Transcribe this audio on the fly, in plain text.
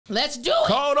Let's do it.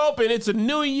 Cold open. It's a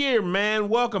new year, man.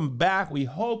 Welcome back. We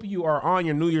hope you are on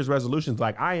your New Year's resolutions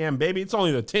like I am, baby. It's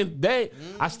only the 10th day.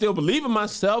 I still believe in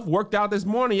myself. Worked out this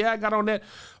morning. Yeah, I got on that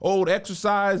old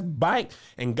exercise bike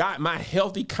and got my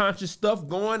healthy, conscious stuff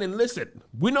going. And listen,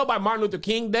 we know by Martin Luther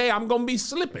King Day, I'm going to be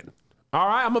slipping. All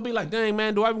right? I'm going to be like, dang,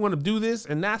 man, do I even want to do this?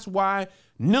 And that's why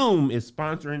Noom is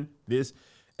sponsoring this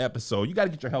episode. You got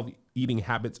to get your healthy eating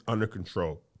habits under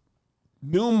control.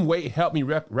 Noom weight helped me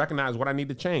recognize what I need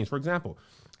to change. For example,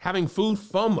 having food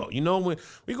FOMO. You know, when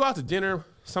we go out to dinner,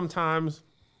 sometimes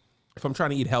if I'm trying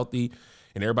to eat healthy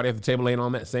and everybody at the table ain't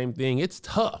on that same thing, it's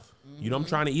tough. You know, I'm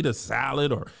trying to eat a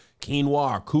salad or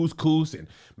quinoa or couscous, and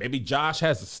maybe Josh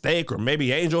has a steak, or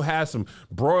maybe Angel has some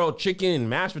broiled chicken and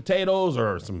mashed potatoes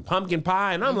or some pumpkin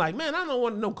pie. And I'm like, man, I don't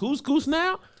want no couscous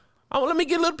now. Oh, let me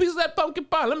get a little piece of that pumpkin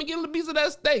pie. Let me get a little piece of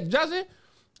that steak, Josh.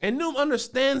 And Noom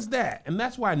understands that. And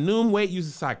that's why Noom Weight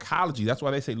uses psychology. That's why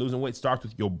they say losing weight starts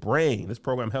with your brain. This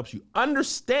program helps you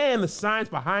understand the science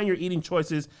behind your eating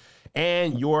choices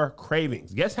and your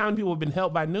cravings. Guess how many people have been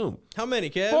helped by Noom? How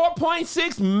many, Kev?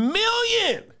 4.6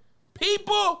 million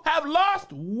people have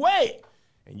lost weight.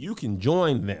 And you can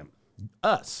join them,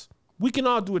 us. We can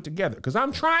all do it together, because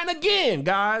I'm trying again,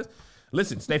 guys.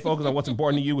 Listen, stay focused on what's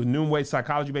important to you with Noom Weight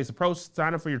psychology-based approach.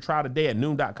 Sign up for your trial today at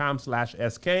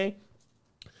noom.com/SK.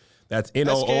 That's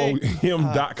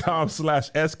noom.com/SK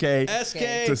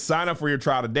to sign up for your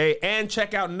trial today, and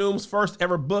check out Noom's first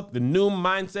ever book, The Noom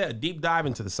Mindset, a deep dive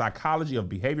into the psychology of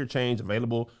behavior change,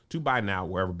 available to buy now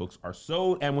wherever books are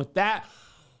sold. And with that,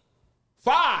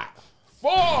 5,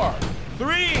 4,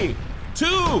 3, 2.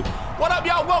 What up,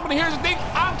 y'all? Welcome to Here's the Thing.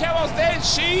 I'm KevOnStage.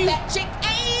 She's that chick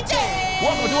Angel.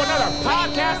 Welcome to another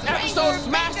podcast episode.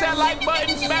 Smash that like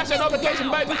button, smash that notification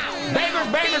button. Bangers,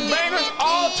 bangers, bangers.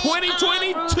 All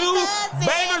 2022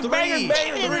 bangers, bangers,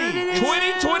 bangers.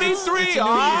 2023. You did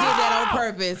that on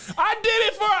purpose. I did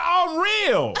it for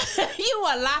real. You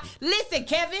a lie. Listen,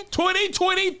 Kevin.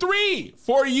 2023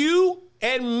 for you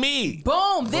and me.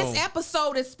 Boom. This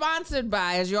episode is sponsored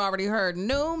by, as you already heard,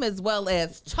 Noom, as well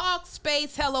as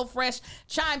Talkspace, HelloFresh,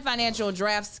 Chime Financial, and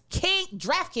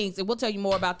DraftKings, and we'll tell you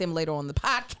more about them later on the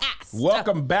podcast.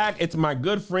 Welcome back. It's my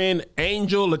good friend,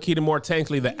 Angel Lakita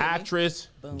Moore-Tanksley, the actress,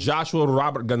 Joshua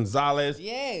Robert Gonzalez.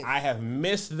 Yes. I have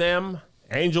missed them.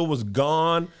 Angel was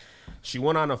gone. She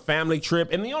went on a family trip,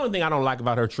 and the only thing I don't like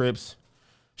about her trips,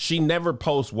 she never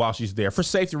posts while she's there. For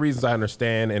safety reasons, I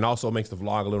understand, and also makes the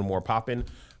vlog a little more popping.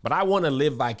 But I want to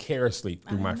live vicariously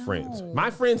through my friends. My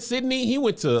friend Sydney, he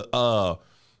went to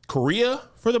Korea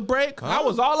for the break. I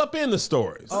was all up in the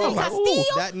stories. Oh, like,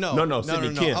 no,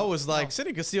 Sydney Kim. I was like,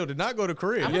 Sydney Castillo did not go to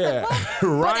Korea. Yeah, But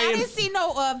Ryan. I didn't see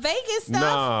no Vegas stuff.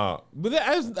 Nah, but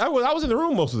I was in the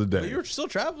room most of the day. But you were still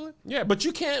traveling. Yeah, but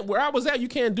you can't. Where I was at, you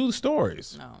can't do the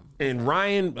stories. No. And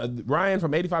Ryan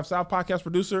from 85 South podcast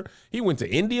producer, he went to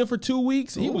India for 2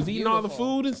 weeks. He was eating all the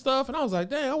food and stuff, and I was like,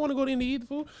 dang, I want to go to India to eat the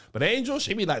food. But Angel,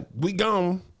 she be like, we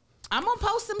gone. I'm gonna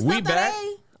post some We stuff back.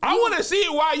 today. I want to see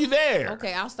it while you there.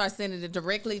 Okay, I'll start sending it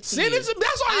directly to Send you. it to,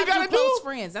 that's all you gotta do. Close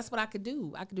friends. That's what I could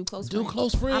do. I could do close friends. Do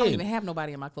close friends. I don't even have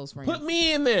nobody in my close friends. Put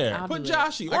me in there. I'll Put do it.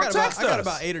 Joshy. Or text us. I got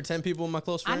about 8 or 10 people in my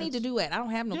close friends. I need to do it. I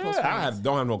don't have no Yeah, close friends. I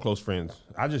don't have no close friends.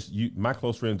 My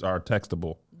close friends are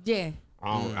textable. Yeah.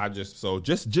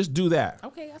 Just do that.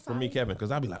 Okay, that's for all me, right. Kevin,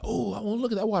 because I'll be like, oh, I want to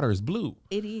look at that water. It's blue.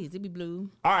 It is. It be blue.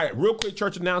 All right, real quick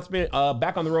church announcement.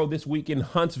 Back on the road this week in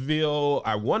Huntsville.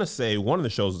 I want to say one of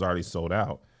the shows is already sold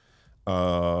out.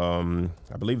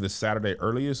 I believe the Saturday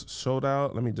earliest sold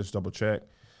out. Let me just double check.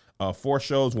 4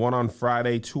 shows, 1 on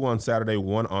Friday, 2 on Saturday,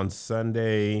 1 on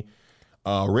Sunday.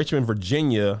 Richmond,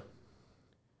 Virginia.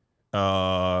 2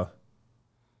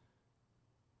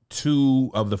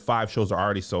 of the 5 shows are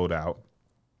already sold out.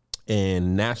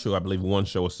 And Nashville, I believe 1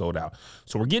 show is sold out.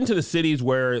 So we're getting to the cities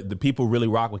where the people really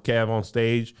rock with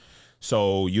KevOnStage.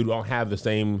 So you don't have the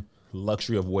same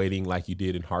luxury of waiting like you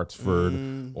did in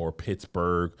Hartsford or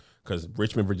Pittsburgh, because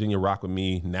Richmond, Virginia rock with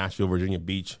me, Nashville, Virginia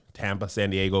Beach, Tampa,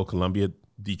 San Diego, Columbia,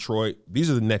 Detroit. These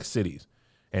are the next cities,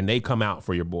 and they come out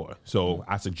for your boy. So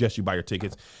I suggest you buy your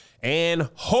tickets. And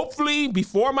hopefully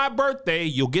before my birthday,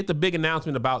 you'll get the big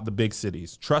announcement about the big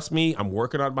cities. Trust me, I'm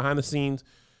working on it behind the scenes.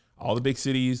 All the big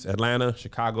cities, Atlanta,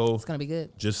 Chicago. It's going to be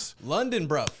good. Just London,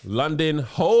 bruv. London.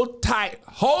 Hold tight.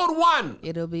 Hold one.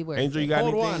 It'll be worth Angel, it. you got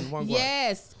Hold anything? one.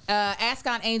 Yes. Ask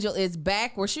on Angel is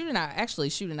back. We're shooting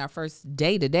our first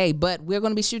day today, but we're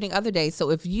going to be shooting other days. So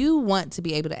if you want to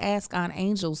be able to ask on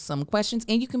Angel some questions,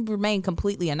 and you can remain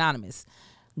completely anonymous,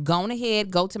 go on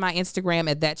ahead, go to my Instagram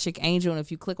at @ThatChickAngel, and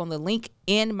if you click on the link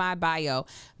in my bio,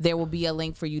 there will be a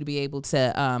link for you to be able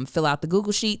to fill out the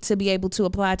Google sheet to be able to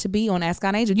apply to be on Ask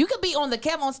An Angel. You could be on the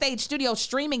KevOnStage Studio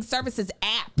streaming services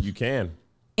app You can.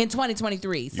 in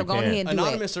 2023. So You go can. ahead and do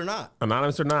Anonymous or not.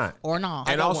 Anonymous or not. Or not.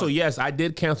 And also, yes, I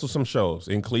did cancel some shows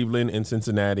in Cleveland and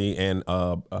Cincinnati and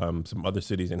some other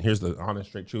cities. And here's the honest,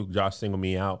 straight truth. Josh singled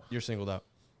me out. You're singled out.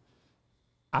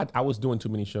 I was doing too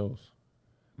many shows.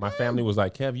 My family was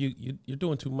like, Kev, you're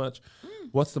doing too much.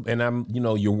 What's the, and I'm,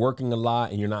 you're working a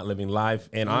lot and you're not living life.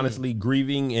 And honestly,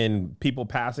 grieving and people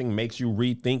passing makes you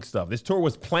rethink stuff. This tour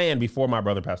was planned before my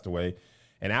brother passed away.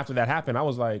 And after that happened, I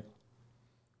was like,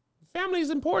 family is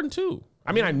important too.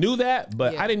 I mean, I knew that,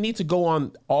 but I didn't need to go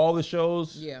on all the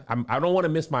shows. Yeah. I don't want to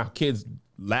miss my kids'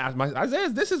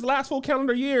 this is last full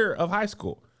calendar year of high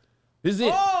school. This is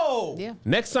it. Oh! Yeah.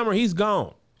 Next summer, he's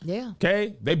gone. Yeah.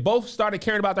 Okay. They both started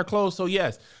caring about their clothes. So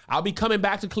yes, I'll be coming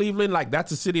back to Cleveland. Like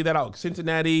that's a city that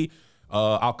Cincinnati,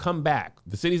 I'll come back.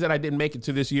 The cities that I didn't make it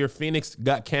to this year, Phoenix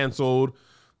got canceled.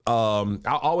 I'll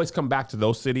always come back to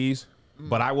those cities,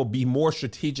 but I will be more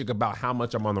strategic about how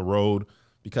much I'm on the road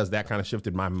because that kind of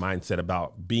shifted my mindset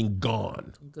about being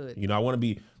gone. Good. I want to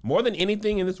be more than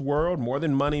anything in this world, more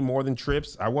than money, more than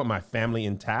trips. I want my family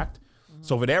intact.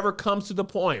 So if it ever comes to the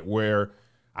point where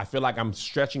I feel like I'm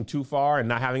stretching too far and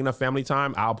not having enough family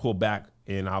time, I'll pull back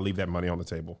and I'll leave that money on the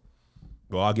table.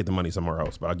 Well, I'll get the money somewhere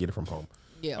else, but I'll get it from home.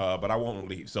 Yeah. But I won't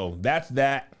leave. So that's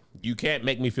that. You can't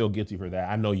make me feel guilty for that.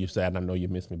 I know you're sad and I know you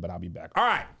miss me, but I'll be back. All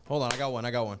right. Hold on, I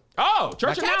got one. Oh,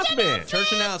 church announcement.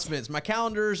 Church announcements. My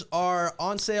calendars are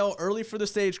on sale early for the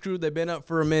stage crew. They've been up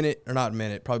for a minute, or not a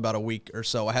minute, probably about a week or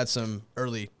so. I had some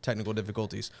early technical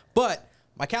difficulties. But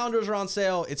my calendars are on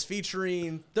sale. It's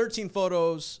featuring 13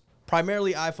 photos,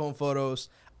 primarily iPhone photos.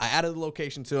 I added the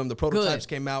location to them. The prototypes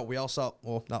came out. We all saw,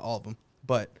 well, not all of them,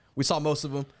 but we saw most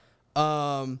of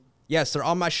them. Yes, they're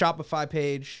on my Shopify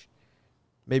page.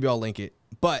 Maybe I'll link it.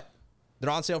 But they're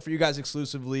on sale for you guys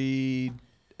exclusively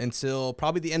until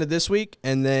probably the end of this week,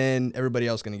 and then everybody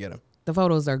else going to get them. The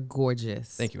photos are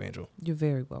gorgeous. Thank you, Angel. You're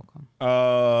very welcome.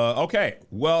 Okay.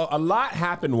 Well, a lot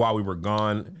happened while we were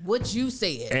gone. What you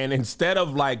said. And instead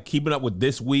of like keeping up with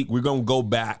this week, we're going to go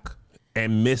back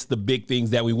and miss the big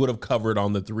things that we would have covered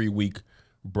on the 3-week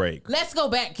break. Let's go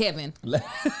back, Kevin.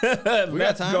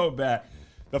 Let's go back.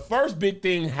 The first big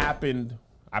thing happened,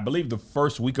 I believe, the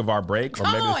first week of our break, or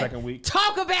maybe the second week.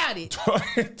 Talk about it.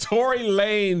 Tory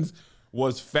Lanez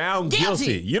was found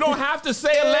guilty. You don't have to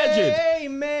say alleged.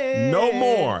 Amen. No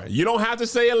more. You don't have to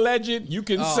say alleged. You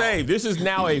can say this is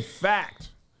now a fact.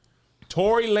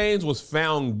 Tory Lanez was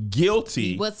found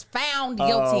guilty. He was found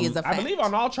guilty is a fact. I believe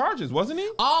on all charges, wasn't he?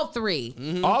 All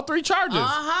three. All 3 charges,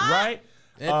 right?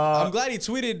 And I'm glad he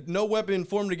tweeted, "No weapon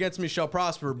formed against me shall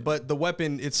prosper," but the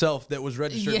weapon itself that was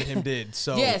registered to him did.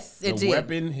 So yes, it did. The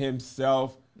weapon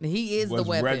himself he is was the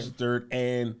weapon. registered,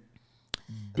 and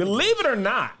believe it or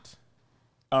not,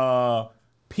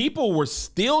 people were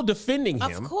still defending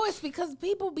him. Of course, because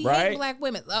people behave black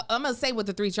women. I'm going to say what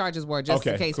the 3 charges were, just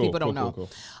in case people don't know.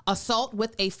 Assault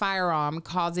with a firearm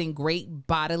causing great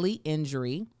bodily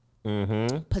injury.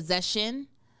 Possession,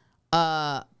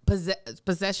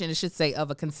 possession, it should say,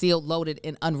 of a concealed, loaded,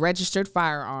 and unregistered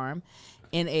firearm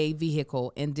in a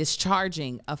vehicle, and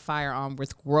discharging a firearm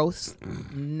with gross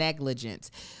negligence.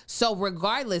 So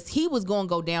regardless, he was going to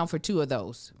go down for 2 of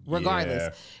those.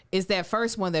 Regardless, it's that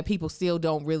first one that people still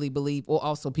don't really believe, or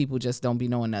also people just don't be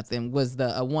knowing nothing, was the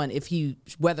one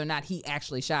whether or not he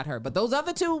actually shot her. But those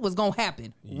other 2 was going to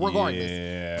happen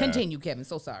regardless. Continue, Kevin.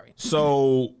 So sorry.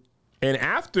 So, and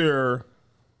after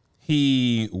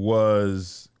he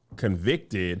was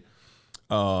convicted,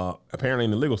 apparently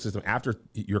in the legal system, after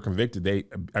you're convicted,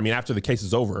 after the case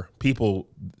is over,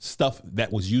 stuff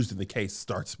that was used in the case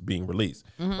starts being released,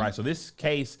 right? So this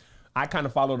case, I kind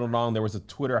of followed along. There was a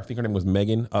Twitter, I think her name was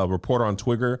Megan, a reporter on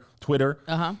Twitter,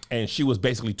 and she was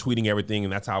basically tweeting everything,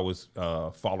 and that's how I was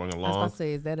following along. I was about to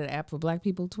say, is that an app for black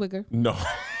people, Twigger? No.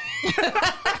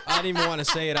 I didn't even want to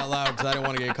say it out loud because I didn't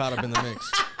want to get caught up in the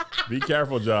mix. Be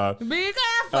careful, John. Be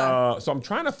careful. So I'm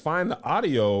trying to find the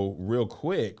audio real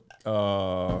quick.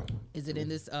 Is it in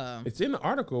this? It's in the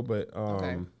article, but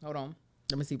okay, hold on.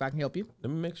 Let me see if I can help you. let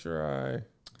me make sure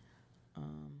I.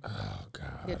 Oh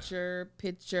God. Picture.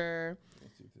 Let's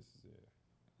see if this is it.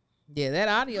 Yeah, that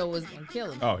audio was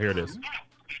killing. Oh, here it is.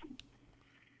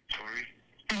 Sorry.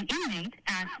 An inmate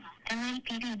at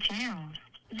LAPD jail.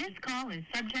 This call is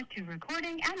subject to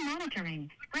recording and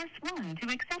monitoring. Press 1 to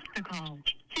accept the call.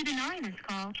 To deny this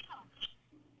call,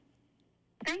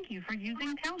 thank you for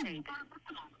using Telmate.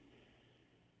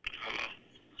 Hello.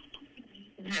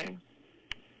 No.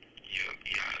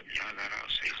 Y'all got out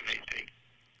safe and everything.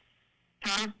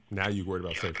 Huh? Now you worried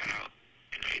about Y'all safety. got out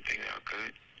and everything out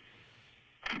good.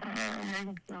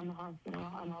 I'm still in the hospital.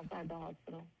 I'm outside the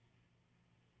hospital.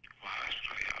 What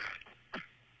hospital y'all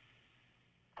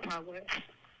at? My what?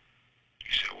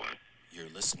 You said what? You're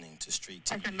listening to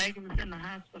Street I TV. said Megan's in the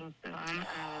hospital still.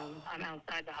 I'm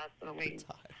outside the hospital waiting.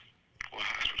 What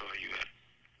hospital are you at?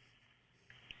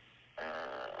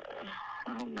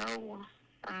 I don't know.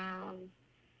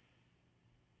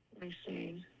 Let me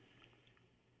see.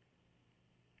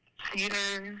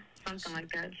 Cedar, something like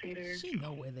that. Cedar. She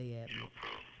know where they at. Yo, bro.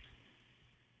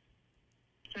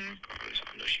 Hmm?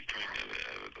 I know she probably never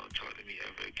ever gonna talk to me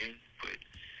ever again, but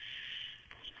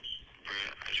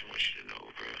bruh, I just want you to know,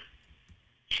 bruh.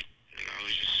 Nigga, I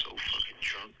was just so fucking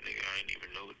drunk, nigga. I didn't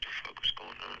even know what the fuck was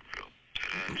going on, bro.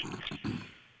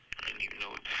 I didn't even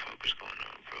know what the fuck was going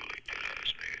on, bro. Like that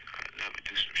ass, nigga. I'd never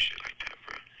do some shit like that,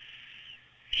 bro.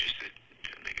 It's just that,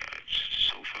 nigga, I was just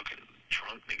so fucking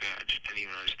drunk, nigga. I just didn't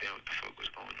even understand what the fuck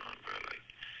was going on, bro. Like,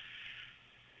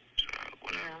 so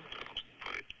whatever, Yeah. bro.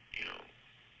 But, you know,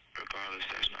 regardless,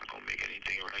 that's not gonna make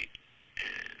anything right,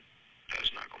 and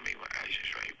that's not gonna make my actions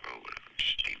right, bro. But I'm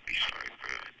just deeply sorry,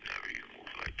 bro. I never even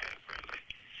moved like that, bro. Like,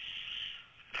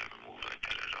 never moved like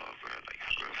that at all, bro. Like,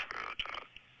 for real, dog.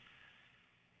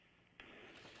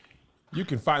 You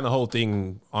can find the whole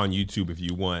thing on YouTube if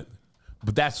you want,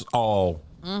 but that's all.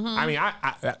 I mean,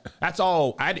 I that's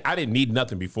all. I didn't need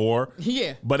nothing before.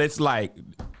 Yeah. But it's like,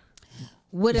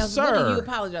 What else? What Sir. are you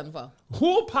apologizing for?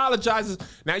 who apologizes?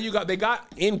 Now they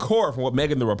got in court from what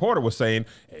Megan the reporter was saying.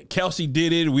 Kelsey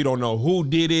did it. We don't know who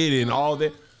did it and all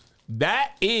that.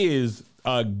 That is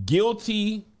a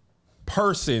guilty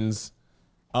person's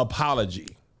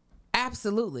apology.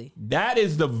 Absolutely. That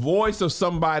is the voice of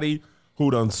somebody who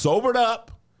done sobered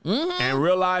up and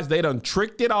realized they done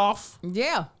tricked it off.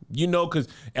 Yeah. You know, because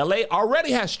LA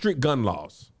already has strict gun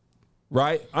laws,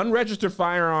 right? Unregistered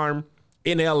firearm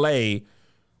in LA,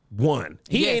 one.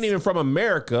 He Yes. ain't even from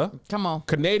America. Come on.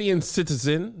 Canadian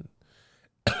citizen.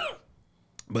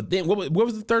 But then what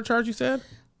was the third charge you said?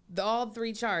 All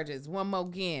three charges, one more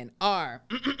again, are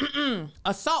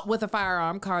assault with a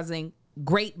firearm causing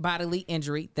great bodily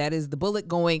injury. That is the bullet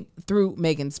going through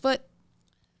Megan's foot.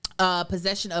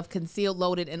 Possession of concealed,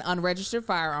 loaded, and unregistered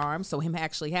firearm. So him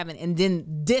actually having and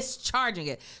then discharging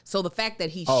it. So the fact that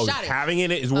he Oh, shot it. having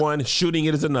it is one, shooting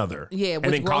it is another. Yeah, and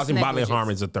with then gross causing bodily negligence. harm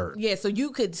is a third. Yeah, so he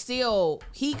could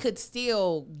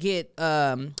still get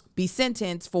be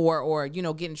sentenced for or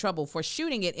get in trouble for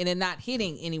shooting it and then not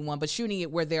hitting anyone, but shooting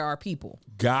it where there are people.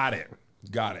 Got it.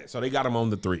 So they got him on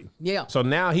the 3. Yeah. So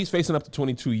now he's facing up to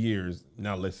 22 years.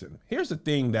 Now listen, here's the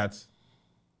thing that's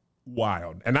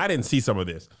wild, and I didn't see some of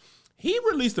this. He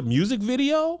released a music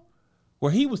video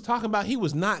where he was talking about he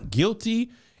was not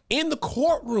guilty in the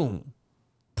courtroom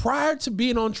prior to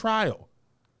being on trial.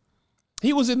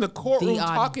 He was in the courtroom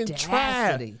talking trash,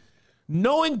 audacity.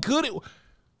 knowing good.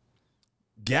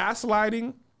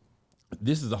 Gaslighting.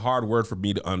 This is a hard word for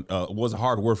me to was a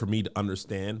hard word for me to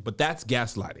understand, but that's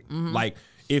gaslighting. Like,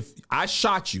 if I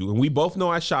shot you and we both know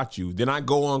I shot you, then I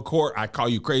go on court, I call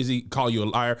you crazy, call you a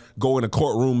liar, go in a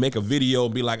courtroom, make a video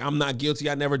and be like, I'm not guilty,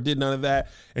 I never did none of that.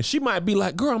 And she might be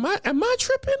like, girl, am I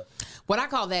tripping? What I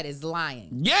call that is lying.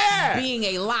 Yeah. Being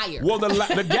a liar. Well, the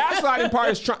gaslighting part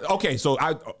is trying. Okay, so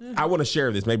I want to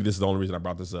share this. Maybe this is the only reason I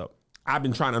brought this up. I've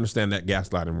been trying to understand that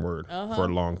gaslighting word for a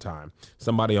long time.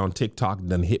 Somebody on TikTok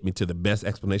done hit me to the best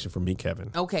explanation for me,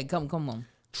 Kevin. Okay, come on.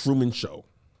 Truman Show.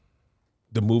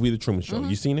 The movie The Truman Show.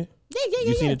 You seen it? Yeah.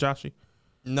 You seen it, Joshy?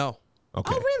 No.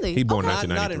 Okay. Oh, really? He born Okay.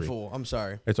 1993. Not in full. I'm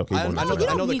sorry. It's okay. I Born know, No, the, you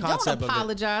I know don't, the need, concept don't of it.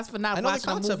 apologize for not I know the watching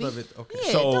concept the movie. of it. Okay.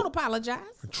 Yeah, So- don't apologize.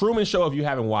 Truman Show, if you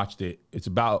haven't watched it, it's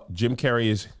about Jim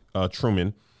Carrey's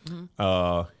Truman.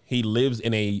 He lives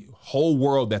in a whole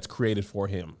world that's created for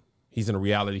him. He's in a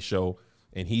reality show,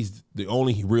 and he's the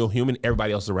only real human.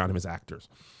 Everybody else around him is actors.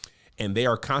 And they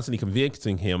are constantly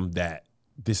convincing him that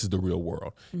this is the real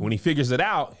world. And when he figures it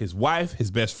out, his wife,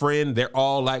 his best friend, they're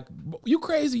all like, you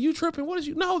crazy, you tripping, what is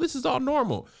you? No, this is all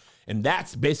normal. And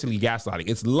that's basically gaslighting.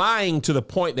 It's lying to the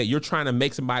point that you're trying to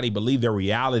make somebody believe their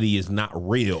reality is not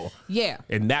real. Yeah.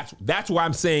 And that's why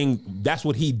I'm saying that's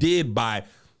what he did by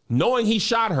knowing he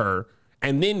shot her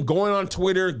and then going on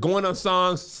Twitter, going on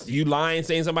songs, you lying,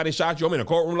 saying somebody shot you. I'm in a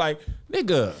courtroom like,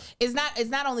 nigga. It's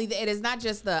not only that. It is not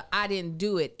just the I didn't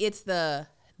do it. It's the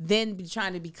then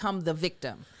trying to become the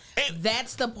victim.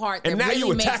 That's the part that And now really you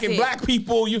makes attacking it, black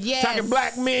people, you Yes. attacking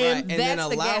black men. Right. And then That's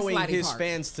the allowing gaslighting his part.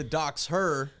 fans to dox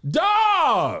her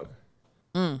Dog.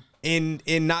 in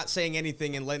not saying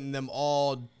anything and letting them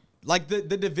all like the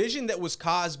division that was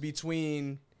caused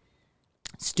between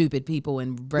Stupid people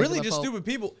and regular Really just folk. stupid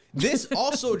people. This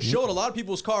also showed a lot of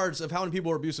people's cards of how many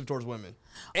people are abusive towards women.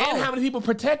 And how many people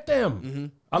protect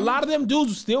them. A lot of them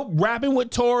dudes still rapping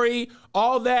with Tory,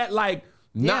 all that, like,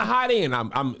 not hiding.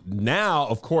 I'm now,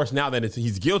 of course, now that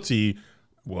he's guilty,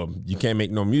 well, you can't make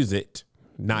no music,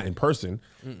 not in person.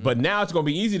 But now it's going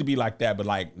to be easy to be like that. But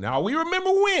like, now we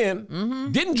remember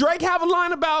when. Didn't Drake have a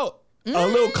line about a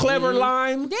little clever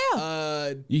line?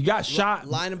 Yeah. You got shot.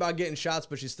 Lying about getting shots,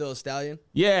 but she's still a stallion.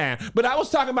 Yeah, but I was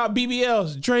talking about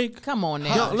BBLs, Drake. Come on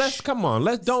now. Yo, let's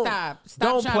don't Stop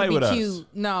don't trying play to be with us. cute.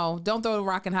 No, don't throw the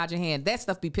rock and hide your hand. That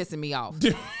stuff be pissing me off.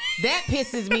 That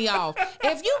pisses me off.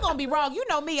 If you gonna be wrong, you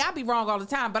know me, I be wrong all the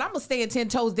time, but I'm gonna stay 10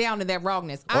 toes down in that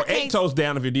wrongness. Or 8 toes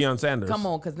down if you're Deion Sanders. Come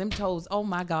on, because them toes, oh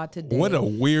my God, today. What a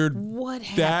weird. What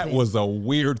happened? That was a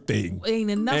weird thing. Ain't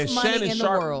enough And money Shannon in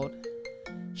Sharp- the world.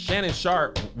 Shannon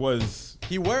Sharp was.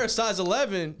 He wear a size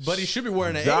 11, but he should be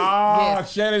wearing an 8. Dog,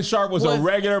 Yes. Shannon Sharp was a Was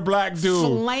regular black dude.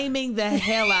 Flaming the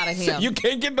hell out of him. You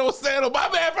can't get no sandal. My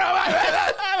bad, bro. My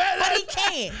bad. But he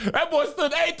can't. That boy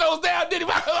stood 8 toes down, did he?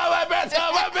 My bad.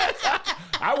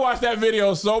 I watched that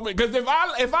video so many, because if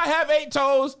I have 8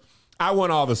 toes, I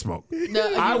want all the smoke.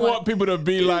 I want people to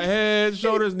be like head,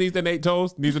 shoulders, knees, and 8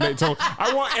 toes. Knees and 8 toes.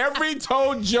 I want every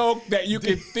toe joke that you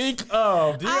can think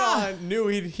of. Deion knew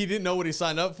he didn't know what he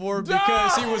signed up for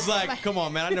because he was like, come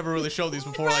on, man, I never really showed these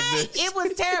before like this. It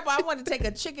was terrible. I wanted to take a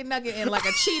chicken nugget and like a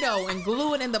Cheeto and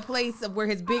glue it in the place of where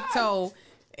his big toe.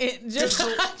 It just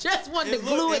wanted to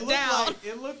glue it down.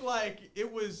 It looked like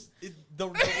it was the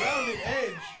rounded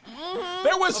edge.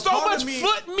 There was so part much of me-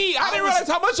 foot meat. I didn't was- realize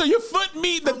how much of your foot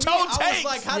meat the toe I takes. was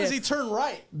like, how does he turn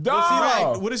right? Dog. Does he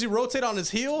like, what does he rotate on his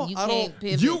heel? You I can't don't.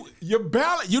 pivot. Your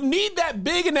balance. You need that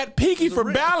big and that pinky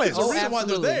for balance. There's a reason why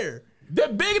they're absolutely. there.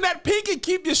 That big and that pinky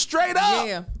keep you straight up.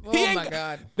 Yeah. He Oh, ain't- my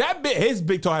God. That big, his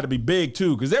big toe had to be big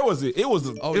too, because it was Oh, it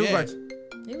was yeah. like,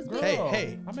 It was big.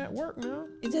 Hey. I'm at work now.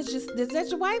 Is that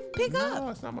your wife pick No,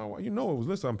 up? it's not my wife. You know it was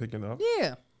this I'm picking up.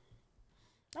 Yeah.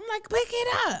 I'm like, pick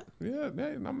it up.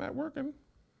 Yeah, I'm at working.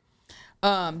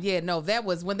 Yeah, no, that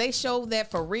was when they showed that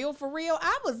for real.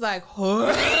 I was like,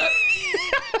 huh?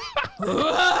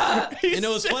 And it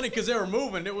was funny because they were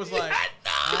moving. It was like,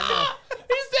 He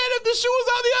said if the shoe was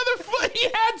on the other foot, he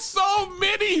had so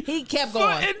many He kept foot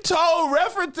going. and toe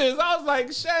references. I was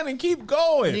like, Shannon, keep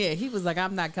going. Yeah, he was like,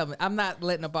 I'm not coming. I'm not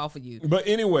letting up off of you. But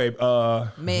anyway,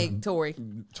 Meg, Tory.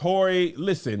 Tory,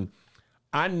 listen,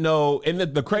 I know, and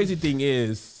the crazy thing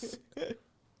is,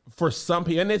 for some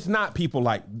people, and it's not people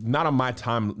like, not on my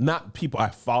time, not people I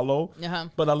follow,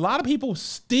 but a lot of people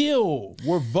still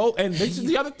were vote. And this is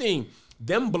the other thing,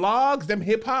 them blogs, them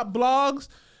hip hop blogs,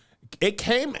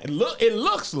 it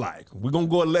looks like, we're going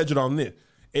to go alleged on this.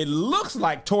 It looks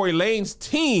like Tory Lanez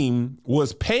team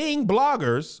was paying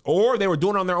bloggers, or they were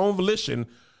doing it on their own volition,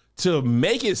 to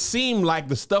make it seem like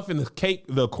the stuff in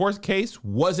the court case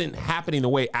wasn't happening the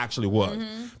way it actually was.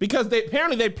 Because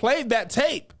apparently they played that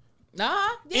tape Yeah.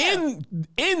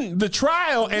 in the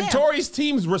trial, and Yeah. Tory's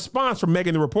team's response from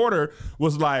Megan the reporter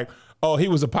was like, oh, he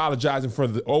was apologizing for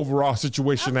the overall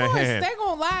situation Of at course, hand. they're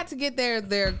gonna lie to get their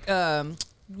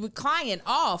client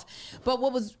off. But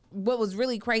what was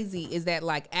really crazy is that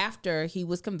like after he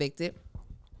was convicted,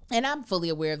 and I'm fully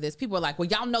aware of this, people are like, well,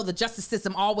 y'all know the justice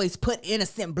system always put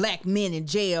innocent black men in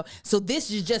jail. So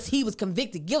this is just he was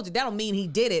convicted guilty. That don't mean he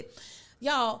did it.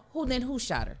 Y'all, who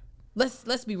shot her?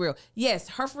 Let's be real. Yes,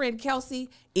 her friend Kelsey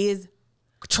is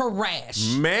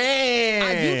trash.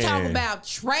 Man. You talk about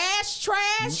trash?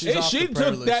 She's off She the prayer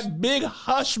took list. that big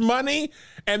hush money,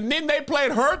 and then they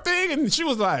played her thing, and she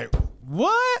was like,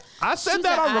 what? I said She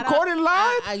that said, on recorded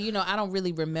live? I don't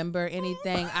really remember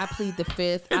anything. I plead the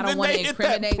fifth. I And don't then want they to hit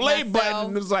incriminate that play button, myself.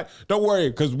 and it was like, don't worry,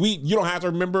 because you don't have to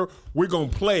remember. We're going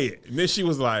to play it. And then she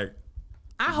was like,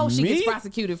 I hope she gets Me?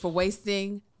 prosecuted for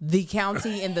wasting the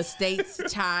county and the state's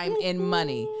time and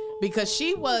money, because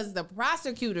she was the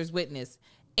prosecutor's witness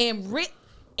and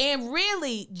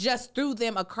really just threw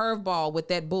them a curveball with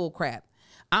that bull crap.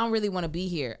 I don't really want to be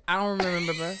here. I don't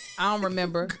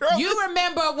remember. You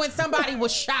remember when somebody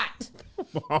was shot.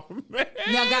 oh, man.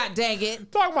 Now, God dang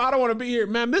it. Talking about I don't want to be here.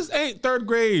 Man, this ain't 3rd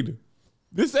grade.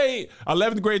 This ain't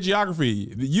 11th grade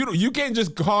geography. You can't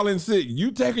just call in sick.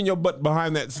 You taking your butt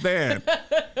behind that stand.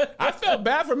 I felt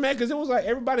bad for Meg because it was like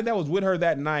everybody that was with her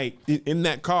that night in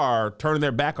that car turning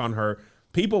their back on her.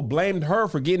 People blamed her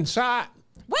for getting shot.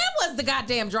 Where was the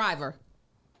goddamn driver?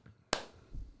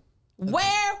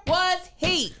 Where was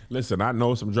he? Listen, I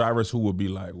know some drivers who would be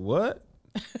like, what?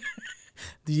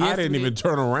 Yes, I didn't even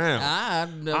turn around. I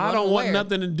I don't want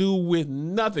nothing to do with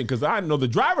nothing, because I know the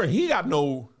driver, he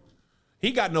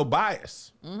he got no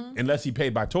bias unless he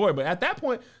paid by Tory. But at that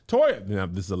point, Tory,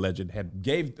 this is a legend,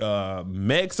 gave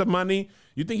Meg some money.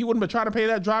 You think he wouldn't have tried to pay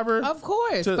that driver? Of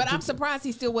course. But I'm surprised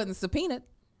he still wasn't subpoenaed.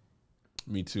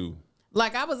 Me too.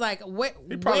 Like, I was like,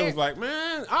 he probably was like,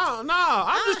 man, oh, no,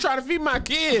 I'm just trying to feed my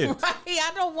kids. Right?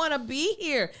 I don't want to be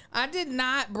here. I did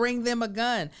not bring them a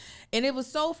gun. And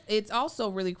it's also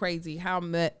really crazy how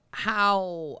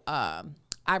I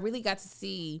really got to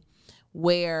see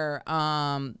where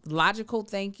logical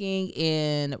thinking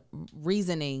and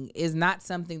reasoning is not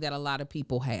something that a lot of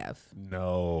people have.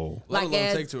 No. Let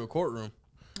alone take to a courtroom.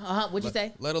 What'd you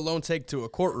say? Let alone take to a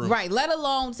courtroom. Right. Let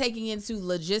alone taking into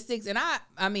logistics. And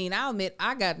I mean, I'll admit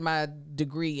I got my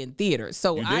degree in theater,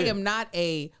 so I am not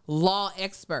a law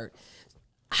expert.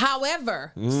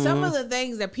 However, some of the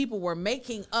things that people were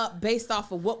making up based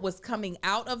off of what was coming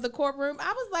out of the courtroom,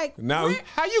 I was like, now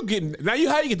how you get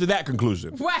to that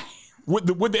conclusion? Right. With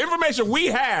the information we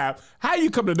have, how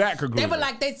you come to that conclusion? They were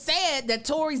like, they said that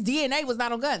Tory's DNA was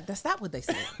not on gun. That's not what they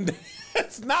said.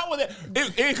 That's not what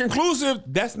that. Inconclusive.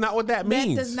 That's not what that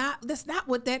means. That's not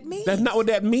what that means. That's not what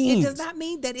that means. It does not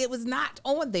mean that it was not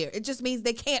on there. It just means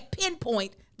they can't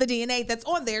pinpoint the DNA that's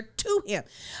on there to him.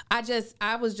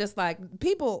 I was just like,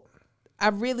 people. I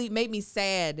really made me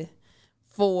sad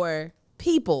for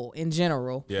people in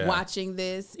general watching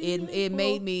this. It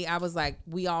made me, I was like,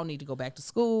 we all need to go back to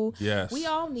school. Yes. We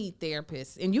all need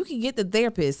therapists. And you can get the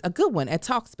therapist, a good one, at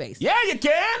Talkspace. Yeah, you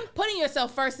can. Putting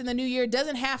yourself first in the new year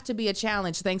doesn't have to be a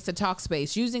challenge thanks to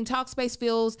Talkspace. Using Talkspace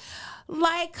feels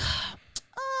like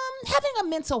having a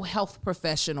mental health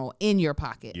professional in your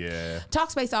pocket. Yeah.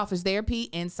 Talkspace offers therapy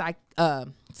and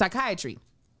psychiatry.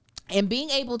 And being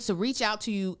able to reach out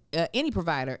to you, any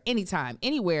provider, anytime,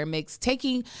 anywhere, makes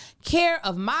taking care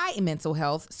of my mental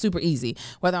health super easy.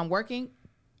 Whether I'm working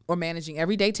or managing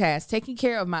everyday tasks, taking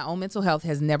care of my own mental health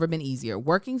has never been easier.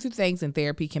 Working through things in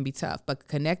therapy can be tough, but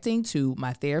connecting to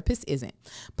my therapist isn't.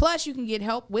 Plus, you can get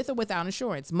help with or without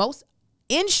insurance. Most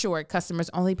insured customers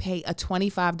only pay a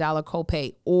 $25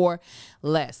 copay or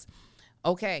less.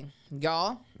 Okay,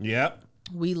 y'all. Yep.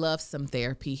 We love some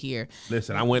therapy here.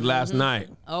 Listen, I went last night.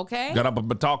 Okay. Got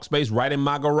up a talk space right in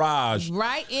my garage.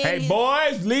 Right in. Hey,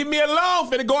 boys, leave me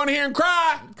alone. Finna go in here and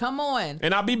cry. Come on.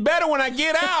 And I'll be better when I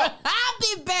get out.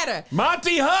 I'll be better.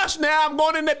 Monty, hush now. I'm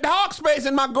going in the talk space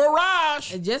in my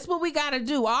garage. And just what we got to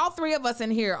do. All three of us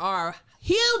in here are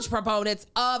huge proponents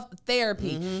of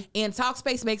therapy. And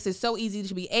Talkspace makes it so easy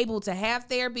to be able to have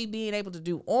therapy, being able to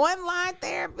do online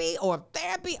therapy or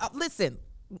therapy. Listen.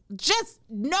 Just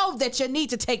know that you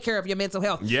need to take care of your mental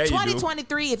health. Yeah,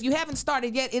 2023, if you haven't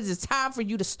started yet, it is time for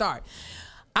you to start.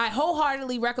 I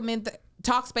wholeheartedly recommend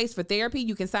Talkspace for therapy.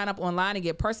 You can sign up online and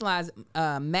get personalized,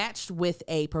 matched with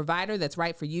a provider that's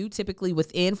right for you, typically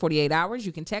within 48 hours.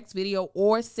 You can text, video,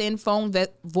 or send phone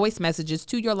voice messages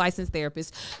to your licensed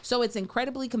therapist. So it's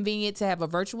incredibly convenient to have a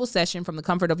virtual session from the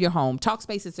comfort of your home.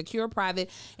 Talkspace is secure, private,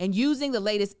 and using the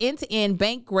latest end-to-end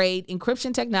bank-grade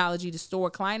encryption technology to store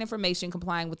client information,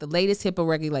 complying with the latest HIPAA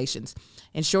regulations.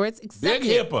 Insurance accepted.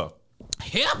 Big HIPAA.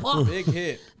 Big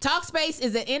hit. Talkspace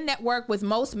is an in-network with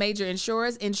most major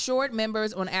insurers. Insured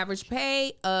members on average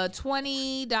pay a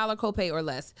 $20 copay or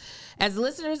less. As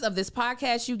listeners of this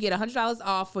podcast, you get $100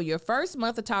 off for your first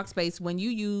month of Talkspace when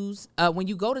you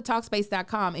go to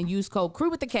Talkspace.com and use code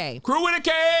CREW with a K. Crew with a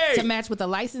K. To match with a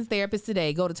licensed therapist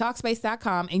today. Go to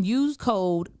Talkspace.com and use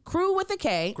code CREW with a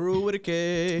K. Crew with a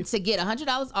K. To get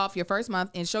 $100 off your first month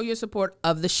and show your support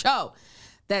of the show.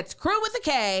 That's Crew with a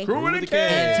K. Crew with a K.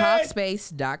 And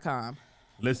Talkspace.com.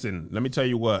 Listen, let me tell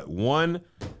you what. One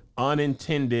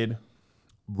unintended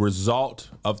result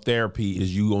of therapy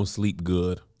is you gonna sleep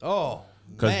good. Oh,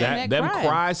 Because them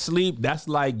cry sleep, that's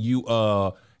like you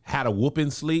had a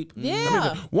whooping sleep.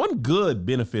 Yeah. One good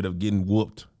benefit of getting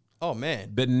whooped. oh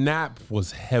man. The nap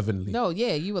was heavenly. No,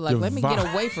 yeah, you were like, let me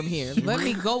get away from here. Let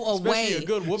me go away. Especially a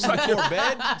good whooping before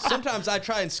bed. Sometimes I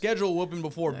try and schedule whooping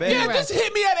before bed. Yeah, just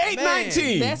hit me at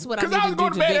 8:19. That's what I need to do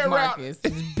to Big Marcus.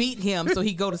 Just beat him so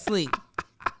he go to sleep.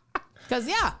 Cause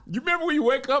yeah. You remember when you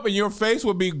wake up and your face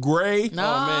would be gray? No,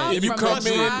 man. If you from come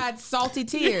the in, dried, salty you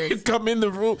tears. come in the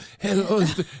room. Hello,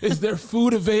 is there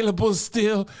food available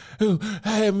still? Oh,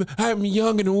 I'm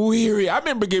young and weary. I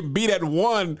remember getting beat at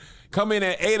 1. Come in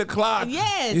at 8 o'clock.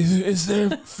 Yes. Is there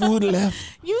food left?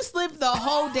 You sleep the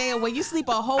whole day away. You sleep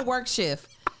a whole work shift.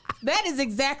 That is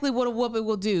exactly what a whooping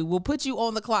will do. We'll put you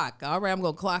on the clock. All right, I'm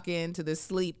gonna clock into this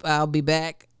sleep. I'll be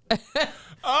back.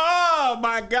 Oh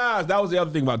my gosh. That was the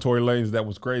other thing about Tory Lanez that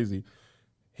was crazy.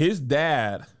 His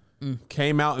dad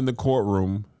came out in the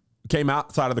courtroom came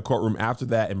outside of the courtroom after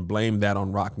that and blamed that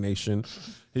on Rock Nation.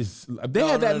 Not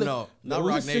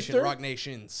Rock Nation, Rock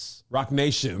Nations. Rock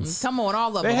Nations. Come on,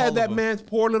 all of them. They had that man's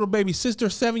poor little baby sister,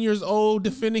 7 years old,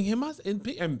 defending him.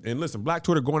 And listen, Black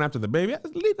Twitter going after the baby.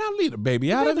 Leave the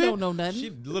baby out of it. Don't know nothing. She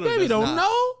literally Baby don't not.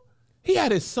 know. He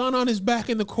had his son on his back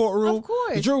in the courtroom. Of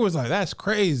course. The jury was like, that's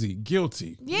crazy.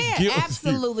 Guilty. Yeah, Guilty.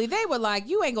 absolutely. They were like,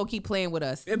 you ain't gonna keep playing with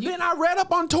us. And then I read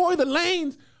up on Tory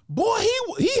Lanez. Boy,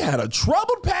 he had a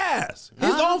troubled past.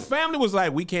 His own family was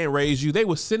like, we can't raise you. They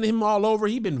were sending him all over.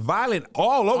 He been violent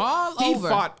all over. He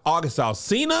fought August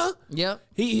Alsina. Yep.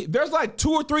 There's like 2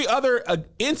 or 3 other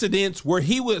incidents where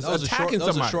he was attacking somebody. That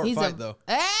was a short fight, though.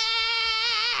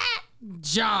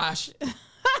 Josh.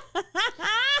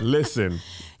 Listen.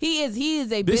 He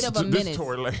is a bit of a menace. This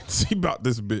Tory Lanez, he about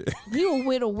this big. He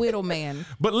a whittle man.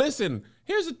 But listen,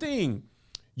 here's the thing.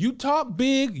 You talk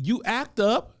big, you act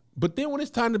up, but then when it's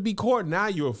time to be court, now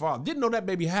you're a father. Didn't know that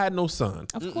baby had no son.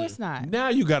 Of course not. Now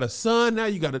you got a son. Now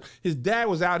you got his dad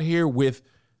was out here with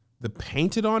the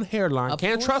painted on hairline.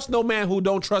 Can't trust no man who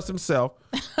don't trust himself.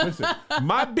 Listen,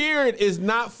 my beard is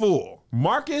not full.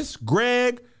 Marcus,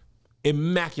 Greg,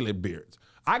 immaculate beards.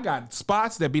 I got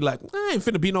spots that be like, I ain't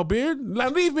finna be no beard.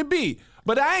 Like, leave me be.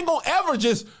 But I ain't gonna ever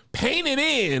just paint it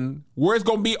in where it's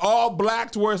gonna be all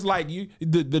black to where it's like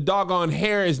the doggone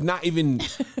hair is not even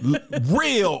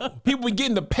real. People be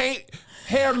getting the paint.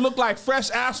 Hair look like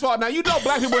fresh asphalt. Now, you know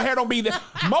black people's hair don't be there.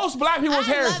 Most black people's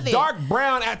hair is dark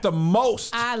brown at the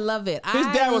most. I love it. His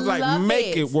dad was like,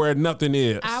 make it where nothing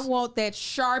is. I want that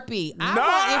Sharpie.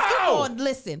 No! If you want,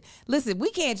 listen,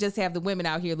 we can't just have the women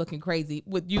out here looking crazy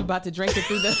with you about to drink it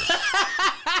through the...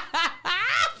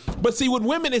 But see, with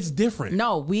women, it's different.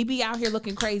 No, we be out here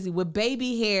looking crazy with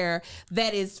baby hair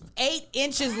that is 8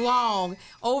 inches long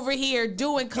over here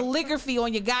doing calligraphy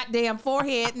on your goddamn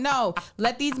forehead. No,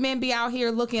 let these men be out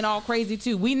here looking all crazy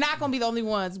too. We not gonna be the only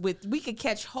ones we could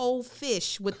catch whole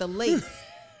fish with the lace.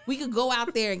 We could go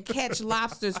out there and catch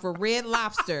lobsters for Red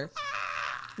Lobster.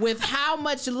 With how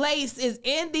much lace is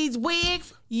in these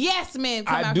wigs, yes, men,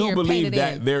 come out here and paint it in.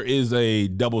 I do believe that there is a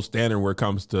double standard where it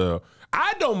comes to.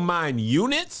 I don't mind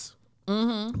units,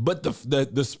 but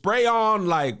the spray on,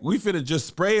 like we finna just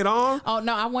spray it on. Oh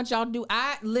no, I want y'all to do.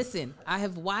 Listen. I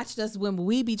have watched us when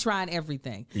we be trying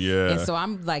everything. Yeah, and so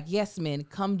I'm like, yes, men,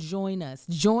 come join us.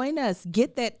 Join us.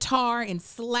 Get that tar and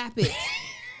slap it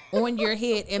on your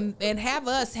head, and have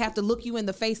us have to look you in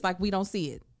the face like we don't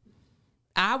see it.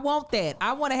 I want that.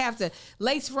 I want to have to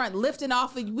lace front lifting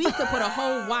off of. We could put a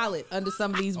whole wallet under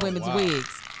some of these women's wigs.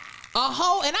 A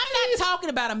whole, and I'm not talking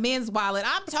about a men's wallet.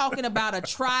 I'm talking about a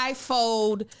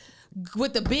tri-fold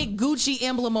with the big Gucci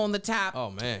emblem on the top.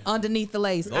 Oh man! Underneath the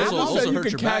lace. Also hurt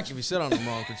your back if you sit on them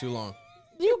wrong for too long.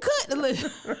 You could.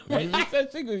 Wait, you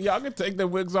said y'all can take the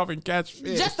wigs off and catch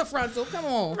fish. Just the frontal. Come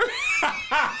on. That's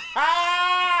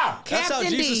how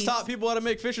Captain Jesus D's. taught people how to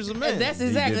make fishers of men. That's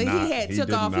exactly. He did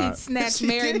off. not. He snatched Yes, he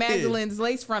Mary did. Magdalene's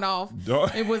lace front off.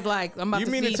 It was like, I'm about You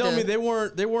to mean to feed tell the- me they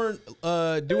weren't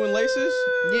doing laces?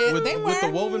 Yeah, with, they with the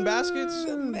were. woven baskets?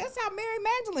 That's how Mary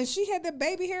Magdalene. She had the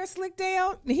baby hair slicked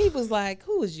down, and he was like,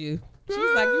 "Who is you?" She's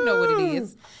like, "You know what it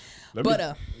is."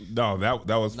 No, that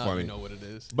was No, funny. you know what it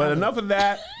is. But enough of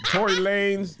that. Tory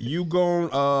Lanez, you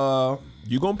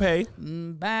gonna pay.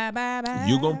 Bye bye bye.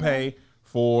 You gonna pay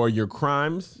for your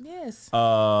crimes. Yes.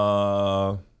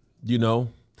 You know.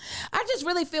 I just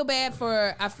really feel bad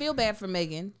for. I feel bad for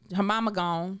Megan. Her mama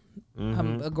gone.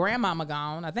 Her grandmama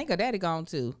gone. I think her daddy gone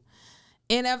too.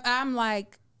 And if I'm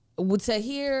like, to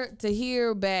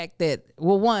hear back that,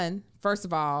 well, one, first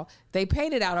of all, they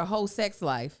painted out her whole sex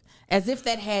life as if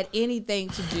that had anything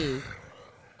to do.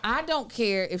 I don't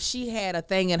care if she had a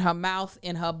thing in her mouth,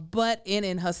 in her butt,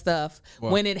 in her stuff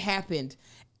when it happened.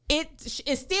 It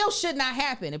still should not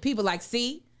happen. And people like,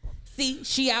 see,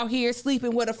 she out here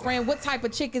sleeping with a friend. What type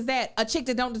of chick is that? A chick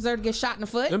that don't deserve to get shot in the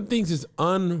foot? Them things is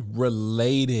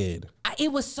unrelated. It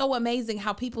was so amazing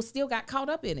how people still got caught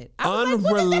up in it.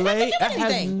 Unrelated. That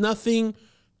has nothing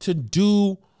to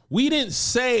do. We didn't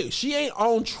say she ain't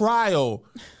on trial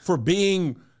for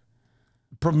being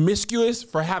promiscuous,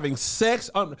 for having sex.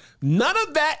 None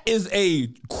of that is a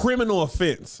criminal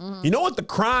offense. You know what the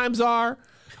crimes are?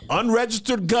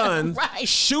 Unregistered guns, Right.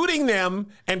 shooting them,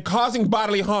 and causing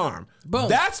bodily harm. Boom.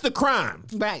 That's the crime.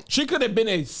 Right. She could have been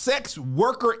a sex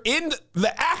worker in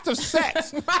the act of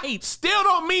sex. Right. Still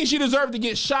don't mean she deserved to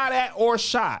get shot at or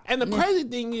shot. And the crazy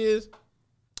thing is,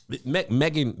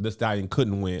 Megan Thee Stallion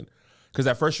couldn't win. Because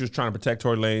at first she was trying to protect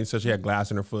Tory Lanez, so she had glass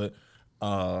in her foot.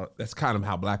 that's kind of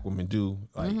how black women do.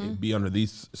 Like, be under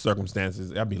these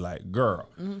circumstances, I'd be like, girl,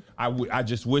 I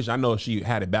just wish, I know if she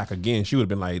had it back again, she would have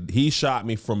been like, he shot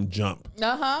me from jump.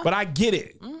 But I get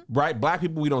it, right? Black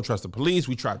people, we don't trust the police.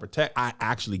 We try to protect. I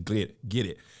actually get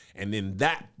it. And then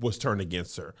that was turned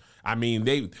against her. I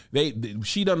mean,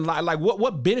 she doesn't lie. Like,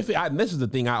 what benefit? And this is the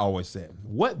thing I always said.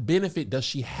 What benefit does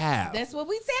she have? That's what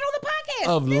we said on the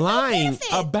podcast. Of lying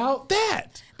about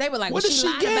that. They were like, what well, does she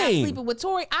lied about gain? sleeping with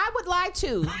Tory. I would lie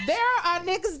too. There are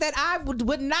niggas that I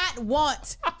would not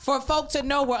want for folk to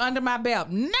know were under my belt.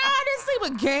 No, I didn't sleep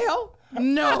with Gail.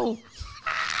 No.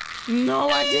 No,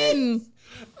 I didn't.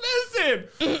 Listen,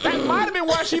 that might have been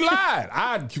why she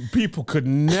lied. People could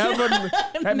never.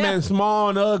 That man small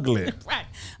and ugly. Right.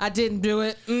 I didn't do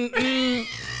it.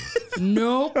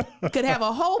 Nope. Could have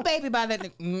a whole baby by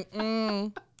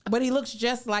that. But he looks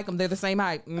just like him. They're the same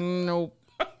height. Nope.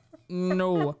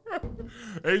 No.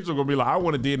 Angel gonna be like, I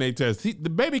want a DNA test. The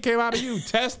baby came out of you.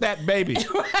 Test that baby.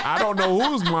 I don't know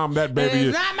whose mom that baby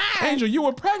is. Not mine. Angel, you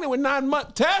were pregnant with 9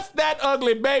 months. Test that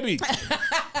ugly baby.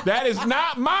 That is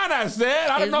not mine, I said.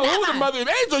 I don't know who the mother is.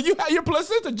 Angel, your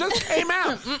placenta just came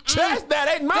out. Test that.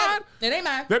 Ain't mine. It ain't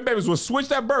mine. That babies was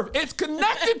switched at birth. It's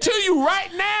connected to you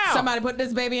right now. Somebody put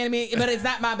this baby in me, but it's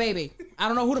not my baby. I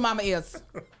don't know who the mama is.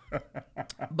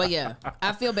 But yeah,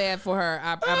 I feel bad for her.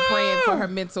 I'm praying for her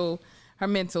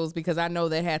mentals, because I know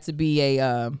that had to be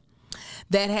a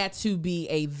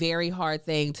very hard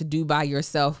thing to do by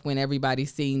yourself when everybody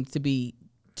seems to be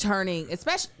turning,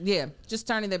 just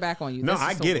turning their back on you. No,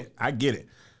 I get it. I get it.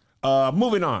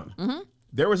 Moving on.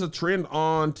 There was a trend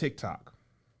on TikTok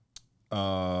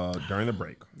during the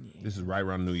break. This is right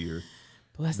around New Year's.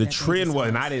 The trend was,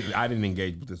 and I didn't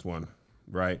engage with this one,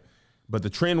 right? But the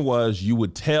trend was you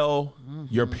would tell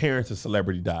your parents a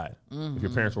celebrity died. If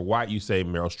your parents were white, you say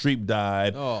Meryl Streep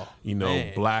died. Oh,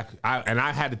 man. Black.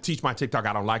 I had to teach my TikTok.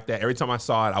 I don't like that. Every time I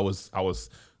saw it, I was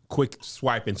quick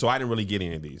swiping, so I didn't really get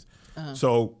any of these.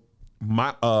 So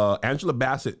my Angela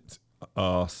Bassett's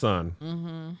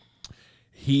son,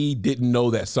 he didn't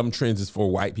know that some trends is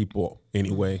for white people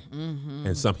anyway,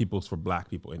 and some people's for black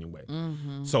people anyway.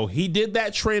 So he did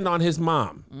that trend on his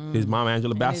mom. His mom,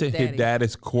 Angela Bassett. His dad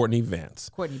is Courtney Vance.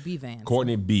 Courtney B. Vance.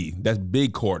 Courtney B. That's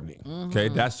big Courtney. Okay,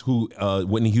 that's who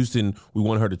Whitney Houston. We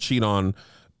wanted her to cheat on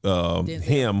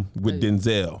him with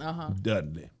Denzel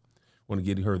Dudley. Want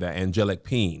to get her that angelic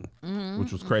peen,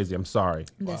 which was crazy. I'm sorry.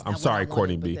 I'm sorry,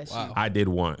 Courtney B. Wow. I did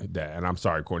want that, and I'm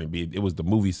sorry, Courtney B. It was the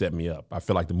movie set me up. I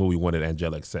feel like the movie wanted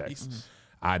angelic sex.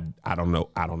 I don't know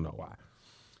why.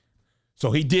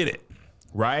 So he did it,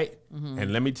 right?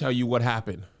 And let me tell you what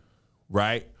happened,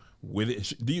 right? With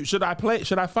it, should I play?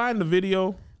 Should I find the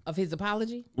video of his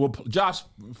apology? Well, Josh,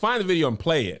 find the video and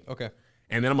play it. Okay.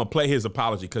 And then I'm gonna play his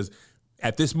apology, because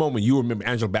at this moment, you remember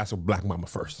Angela Bassett, Black Mama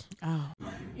first. Oh.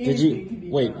 Did you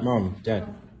wait, Mom,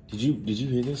 Dad? Did you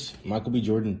hear this? Michael B.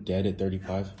 Jordan dead at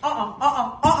 35.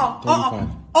 35.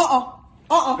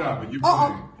 Stop it!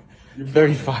 You're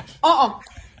 35.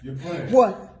 You're playing.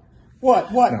 What?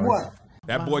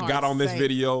 That boy got on this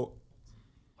video.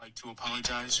 Like to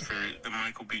apologize for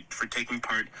Michael B. for taking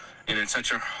part in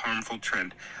such a harmful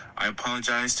trend. I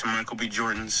apologize to Michael B.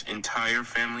 Jordan's entire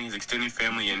family, his extended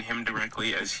family, and him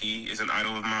directly, as he is an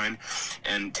idol of mine,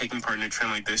 and taking part in a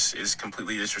trend like this is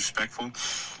completely disrespectful.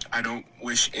 I don't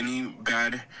wish any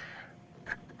bad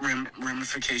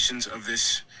ramifications of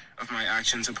my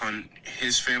actions upon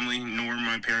his family, nor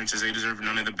my parents, as they deserve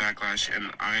none of the backlash.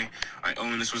 And I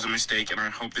own this was a mistake, and I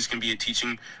hope this can be a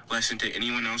teaching lesson to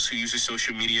anyone else who uses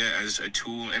social media as a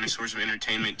tool and a source of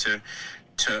entertainment to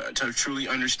truly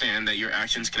understand that your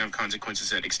actions can have consequences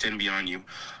that extend beyond you.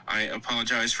 I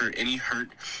apologize for any hurt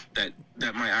that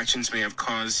my actions may have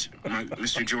caused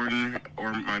Mr. Jordan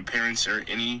or my parents or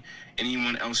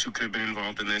anyone else who could have been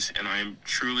involved in this, and I am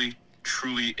truly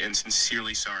and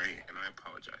sincerely sorry, and I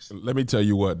apologize. Let me tell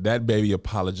you what, that baby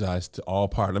apologized to all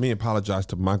parties. Let me apologize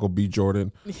to Michael B.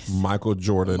 Jordan, Michael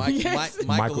Jordan,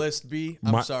 Michael B.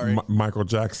 I'm sorry, Michael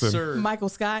Jackson, Sir. Michael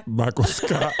Scott,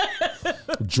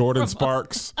 Jordan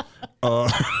Sparks,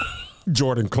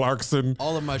 Jordan Clarkson.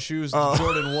 All of my shoes,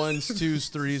 Jordan 1s,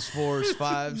 2s, 3s, 4s,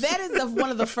 5s. That is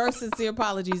one of the first sincere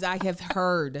apologies I have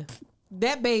heard.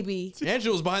 That baby.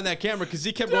 Angela was behind that camera because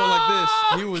he kept going like this.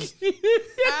 He was.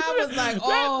 I was like,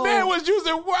 oh. That man was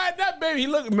using what? That baby, he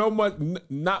looked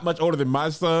not much older than my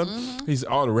son. He's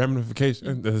all the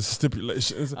ramifications, the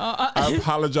stipulations. I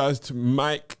apologize to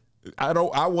Mike. I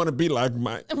want to be like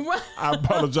Mike. I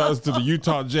apologize to the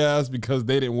Utah Jazz because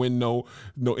they didn't win no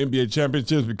NBA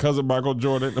championships because of Michael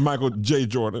J.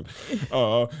 Jordan.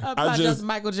 I apologize to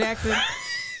Michael Jackson.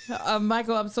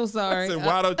 Michael, I'm so sorry. I said,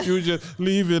 why don't you just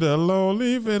leave it alone?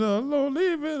 Leave it alone.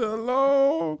 Leave it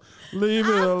alone. Leave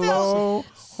it alone.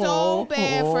 So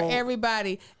bad for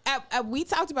everybody. We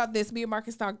talked about this. Me and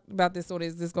Marcus talked about this. So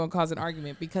is this going to cause an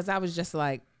argument? Because I was just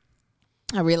like,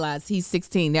 I realized he's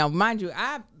 16 now. Mind you,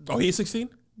 he's 16.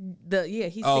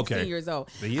 He's 16 years old.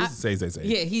 He is Zay's age.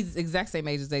 Yeah, he's exact same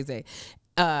age as Zay.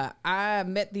 I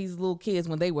met these little kids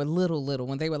when they were little,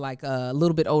 when they were like a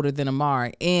little bit older than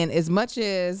Amar. And as much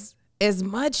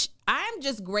I'm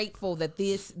just grateful that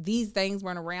these things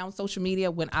weren't around social media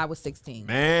when I was 16.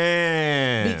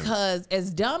 Man. Because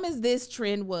as dumb as this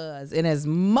trend was, and as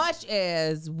much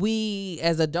as we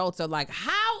as adults are like,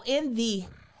 how in the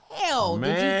hell did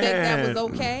you think that was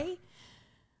okay?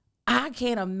 I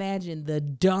can't imagine the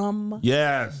dumb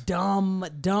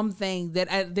thing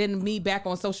that then me back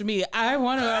on social media. I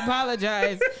want to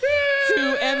apologize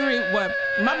to everyone.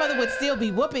 My mother would still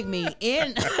be whooping me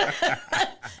in the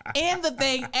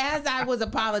thing as I was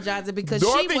apologizing because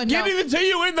Dorothy, she wouldn't getting it to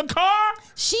you in the car.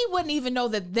 She wouldn't even know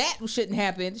that shouldn't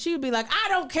happen. She would be like, I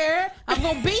don't care. I'm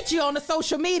gonna beat you on the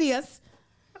social medias.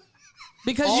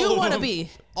 Because all you want to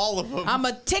be. All of them. I'm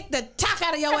going to take the talk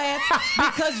out of your ass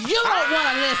because you don't want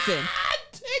to listen.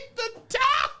 Take the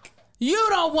talk. You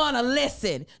don't want to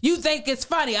listen. You think it's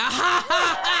funny.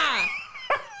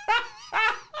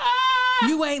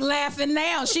 You ain't laughing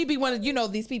now. She be one of,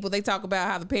 these people, they talk about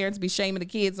how the parents be shaming the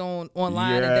kids online.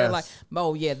 Yes. And they're like,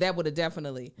 oh, yeah, that would have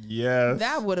definitely. Yes.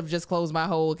 That would have just closed my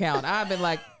whole account. I've been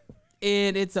like,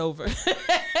 and it's over.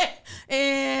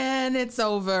 And it's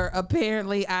over.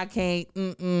 Apparently, I can't.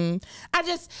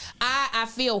 I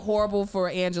feel horrible for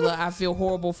Angela. I feel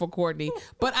horrible for Courtney.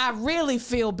 But I really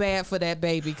feel bad for that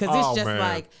baby because it's just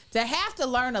like to have to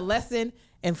learn a lesson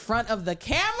in front of the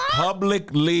camera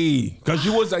publicly. Because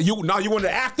you wanted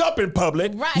to act up in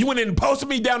public. Right. You went in and posted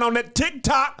me down on that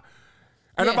TikTok.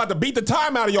 And I'm about to beat the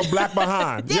time out of your black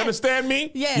behind. You understand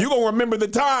me? Yes. You're going to remember the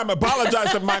time.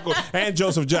 Apologize to Michael and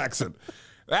Joseph Jackson.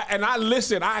 And I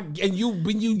listen,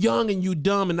 when you young and you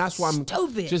dumb, and that's why I'm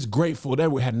just grateful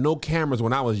that we had no cameras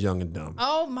when I was young and dumb.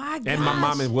 Oh my God! And my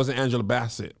mom wasn't Angela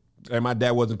BaSsett, and my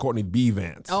dad wasn't Courtney B.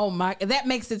 Vance. Oh my! That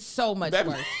makes it so much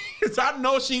worse. I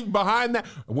know she behind that.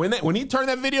 When he turned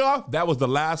that video off, that was the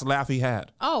last laugh he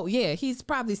had. Oh yeah, he's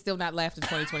probably still not laughed in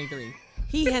 2023.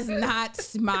 He has not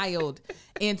smiled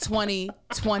in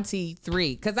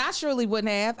 2023 because I surely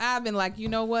wouldn't have. I've been like, you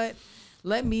know what?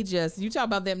 Let me you talk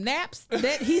about them naps,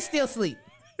 that he's still asleep.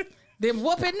 Them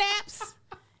whooping naps,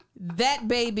 that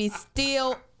baby's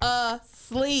still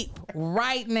asleep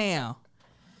right now.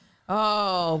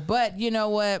 Oh, but you know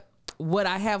what? What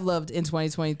I have loved in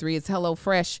 2023 is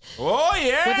HelloFresh. Oh,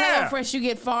 yeah. With HelloFresh, you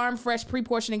get farm fresh,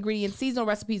 pre-portioned ingredients, seasonal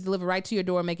recipes delivered right to your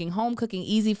door, making home cooking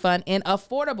easy, fun, and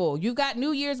affordable. You've got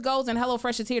New Year's goals, and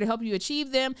HelloFresh is here to help you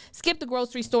achieve them. Skip the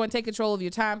grocery store and take control of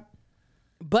your time,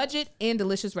 budget, and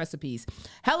delicious recipes.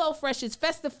 HelloFresh's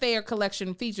Festive Fare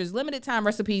collection features limited time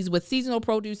recipes with seasonal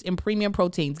produce and premium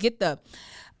proteins. Get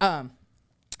out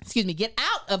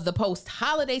of the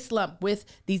post-holiday slump with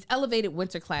these elevated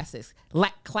winter classics.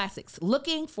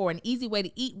 Looking for an easy way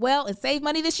to eat well and save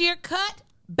money this year? Cut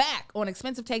back on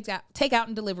expensive takeout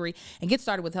and delivery and get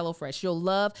started with HelloFresh. You'll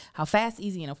love how fast,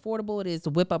 easy, and affordable it is to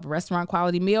whip up a restaurant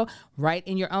quality meal right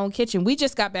in your own kitchen. We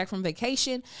just got back from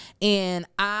vacation and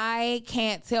I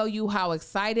can't tell you how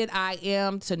excited I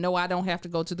am to know I don't have to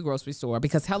go to the grocery store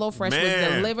because HelloFresh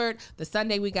was delivered the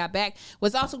Sunday we got back.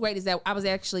 What's also great is that I was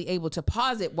actually able to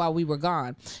pause it while we were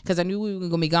gone because I knew we were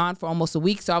going to be gone for almost a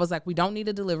week. So I was like, we don't need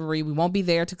a delivery. We won't be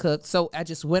there to cook. So I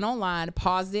just went online,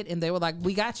 paused it, and they were like,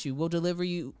 we got you. We'll deliver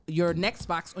you your next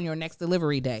box on your next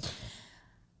delivery day.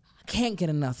 I can't get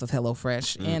enough of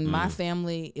HelloFresh. And my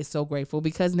family is so grateful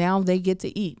because now they get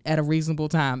to eat at a reasonable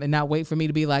time and not wait for me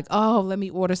to be like, oh, let me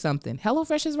order something.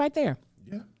 HelloFresh is right there.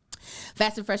 Yeah.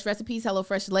 Fast and fresh recipes.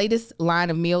 HelloFresh's latest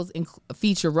line of meals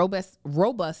feature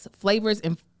robust flavors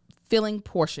and filling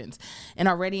portions. And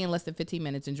already in less than 15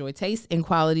 minutes, enjoy taste and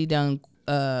quality done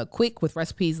quick with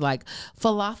recipes like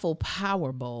falafel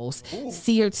power bowls,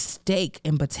 seared steak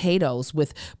and potatoes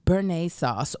with béarnaise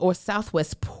sauce, or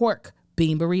Southwest pork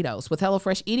bean burritos. With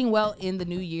HelloFresh, eating well in the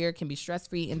new year can be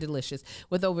stress-free and delicious.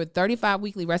 With over 35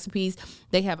 weekly recipes,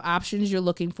 they have options you're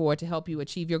looking for to help you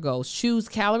achieve your goals. Choose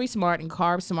calorie-smart and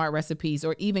carb-smart recipes,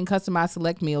 or even customize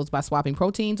select meals by swapping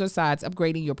proteins or sides,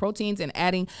 upgrading your proteins, and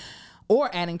adding or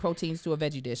adding proteins to a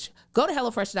veggie dish. Go to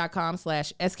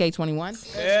HelloFresh.com/SK21.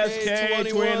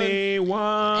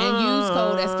 SK21. And use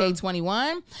code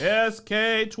SK21.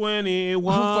 SK21.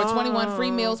 For 21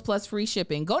 free meals plus free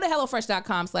shipping. Go to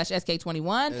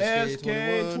HelloFresh.com/SK21.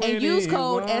 SK21. And use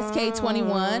code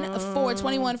SK21 for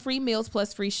 21 free meals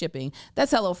plus free shipping.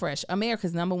 That's HelloFresh,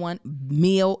 America's #1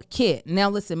 meal kit. Now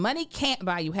listen, money can't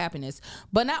buy you happiness,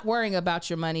 but not worrying about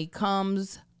your money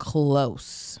comes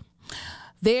close.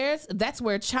 That's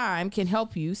where Chime can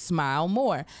help you smile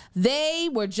more. They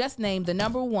were just named the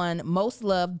 #1 most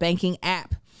loved banking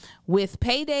app. With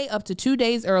payday up to 2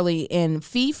 days early and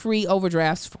fee-free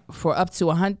overdrafts for up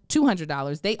to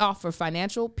 $200, they offer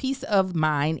financial peace of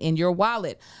mind in your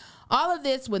wallet. All of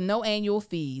this with no annual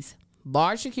fees,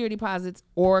 large security deposits,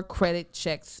 or credit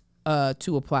checks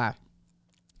to apply.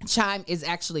 Chime is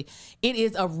it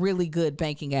is a really good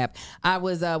banking app. I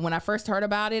was, when I first heard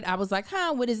about it, I was like,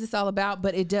 what is this all about?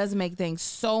 But it does make things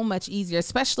so much easier,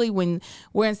 especially when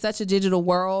we're in such a digital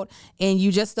world and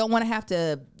you just don't want to have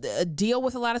to deal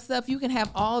with a lot of stuff. You can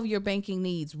have all of your banking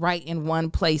needs right in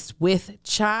one place with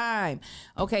Chime.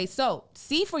 Okay, so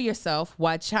see for yourself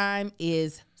why Chime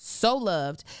is so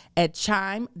loved at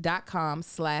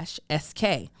chime.com/SK.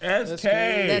 SK.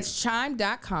 That's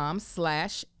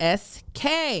chime.com/SK.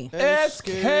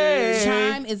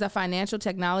 Chime is a financial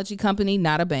technology company,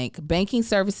 not a bank. Banking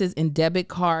services and debit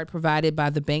card provided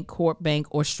by the Bank Corp Bank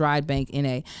or Stride Bank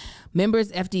NA.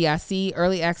 Members FDIC.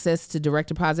 Early access to direct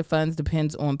deposit funds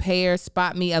depends on payer.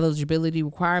 SpotMe eligibility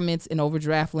requirements and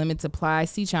overdraft limits apply.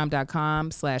 See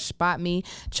chime.com/SpotMe.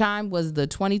 Chime was the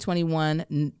 2021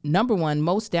 #1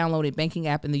 most downloaded banking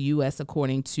app in the U.S.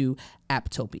 according to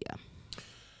Apptopia.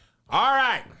 All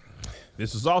right.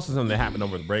 This is also something that happened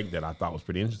over the break that I thought was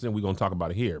pretty interesting. We're going to talk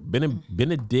about it here.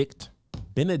 Benedict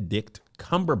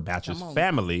Cumberbatch's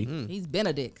family. He's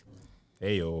Benedict.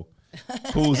 Heyo.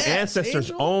 Whose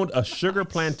ancestors owned a sugar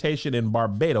plantation in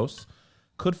Barbados,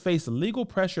 could face legal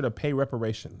pressure to pay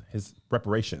reparations.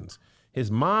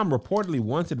 His mom reportedly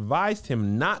once advised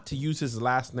him not to use his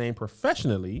last name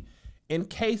professionally in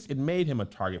case it made him a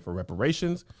target for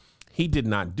reparations. He did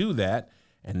not do that,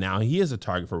 and now he is a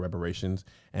target for reparations.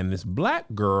 And this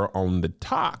black girl on the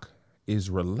talk is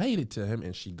related to him,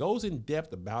 and she goes in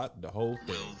depth about the whole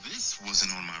thing. Well, this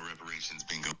wasn't on my reparations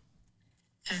bingo.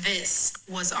 This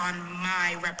was on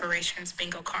my reparations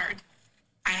bingo card.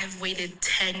 I have waited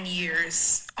 10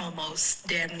 years, almost,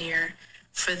 damn near,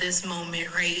 for this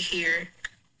moment right here.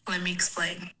 Let me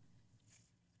explain.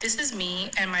 This is me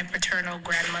and my paternal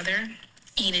grandmother,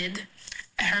 Enid,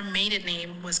 and her maiden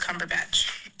name was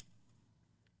Cumberbatch.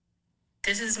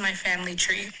 This is my family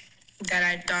tree that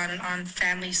I've done on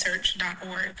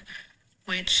familysearch.org,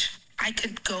 which I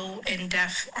could go in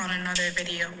depth on another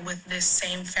video with this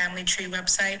same family tree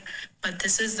website, but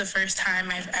this is the first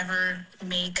time I've ever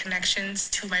made connections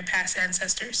to my past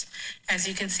ancestors. As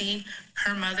you can see,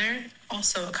 her mother,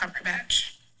 also a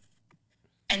Cumberbatch.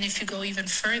 And if you go even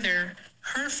further,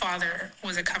 her father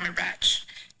was a Cumberbatch,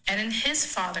 and then his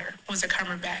father was a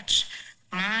Cumberbatch.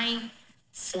 My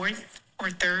fourth or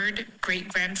third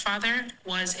great-grandfather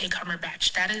was a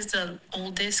Cumberbatch. That is the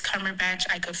oldest Cumberbatch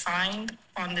I could find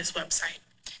on this website.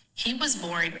 He was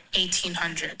born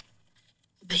 1800.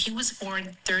 He was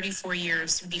born 34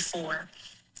 years before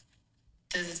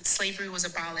the slavery was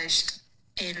abolished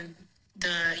in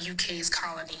the UK's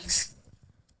colonies,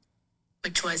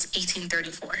 which was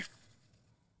 1834.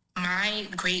 My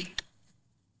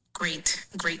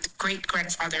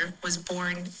great-great-great-great-grandfather was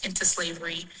born into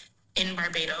slavery in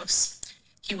Barbados.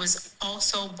 He was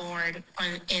also born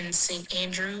in St.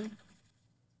 Andrew,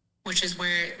 which is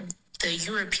where the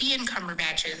European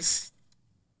Cumberbatch's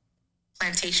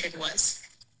plantation was.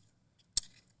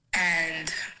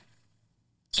 And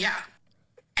yeah,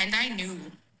 and I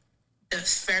knew the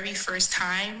very first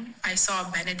time I saw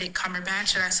Benedict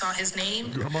Cumberbatch and I saw his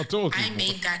name, I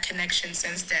made that connection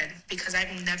since then, because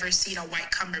I've never seen a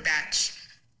white Cumberbatch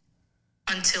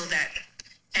until then.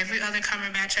 Every other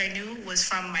Cumberbatch I knew was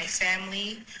from my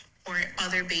family or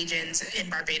other Bajans in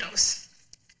Barbados.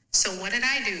 So what did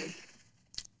I do?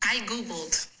 I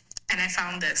Googled and I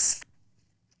found this.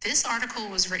 This article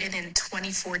was written in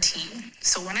 2014.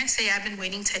 So when I say I've been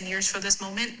waiting 10 years for this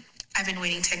moment, I've been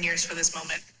waiting 10 years for this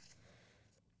moment.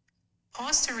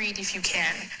 Pause to read if you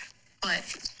can, but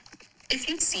if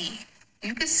you see,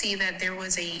 you can see that there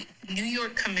was a New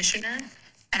York commissioner.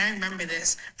 And I remember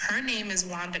this. Her name is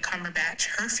Wanda Cumberbatch.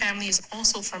 Her family is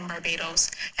also from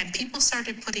Barbados. And people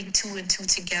started putting 2 and 2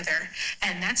 together.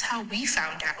 And that's how we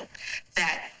found out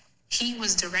that he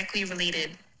was directly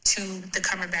related to the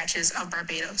Cumberbatches of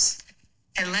Barbados.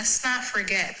 And let's not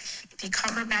forget, the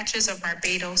Cumberbatches of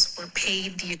Barbados were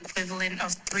paid the equivalent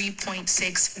of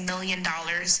 $3.6 million in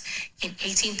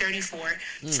 1834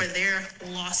 for their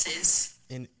losses.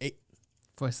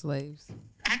 For slaves.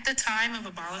 At the time of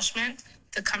abolishment,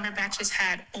 the Cumberbatches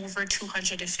had over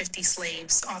 250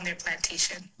 slaves on their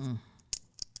plantation.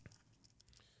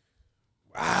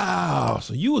 Wow.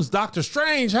 So you was Dr.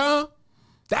 Strange, huh?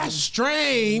 That's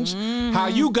strange how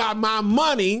you got my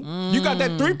money. You got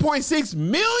that 3.6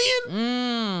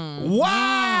 million?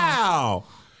 Wow.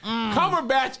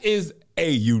 Cumberbatch is a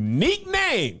unique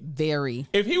name. Very.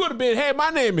 If he would have been, hey, my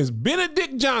name is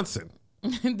Benedict Johnson.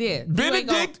 Yeah.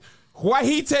 Benedict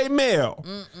Wahite Male.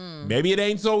 Maybe it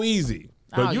ain't so easy.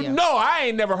 But you know I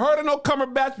ain't never heard of no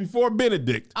Cumberbatch before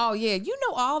Benedict. Oh, yeah. You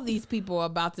know all these people are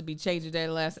about to be changing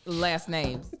their last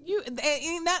names.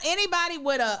 Not anybody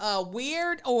with a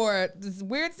weird or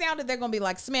weird sound, they're going to be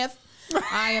like Smith.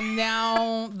 I am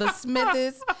now the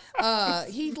Smithest.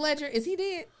 Heath Ledger, is he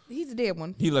dead? He's a dead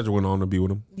one. Heath Ledger went on to be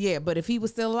with him. Yeah, but if he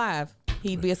was still alive,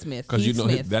 he'd be a Smith. Because you know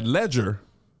that ledger,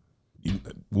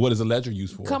 what is a ledger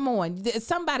used for? Come on.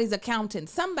 Somebody's accountant.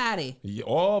 Somebody.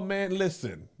 Oh, man,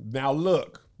 listen. Now,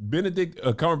 look. Benedict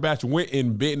Cumberbatch went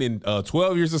and been in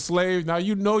 12 years a slave. Now,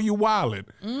 you know you wildin'.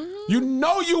 You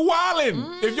know you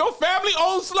wildin'. If your family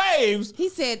owns slaves. He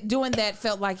said doing that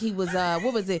felt like he was,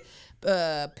 what was it?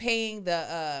 Paying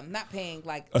the, not paying,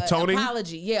 like, atoning?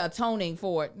 Apology. Yeah, atoning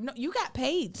for it. No, you got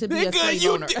paid to be a slave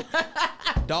owner.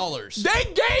 Dollars. They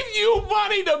gave you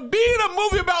money to be in a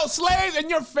movie about slaves and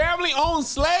your family owns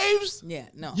slaves? Yeah,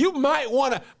 no. You might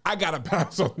want to, I got to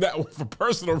pass on that one for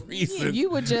personal reasons. Yeah, you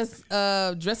were just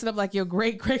dressing up like your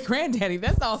great-great-granddaddy.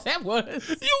 That's all that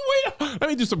was. Let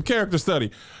me do some character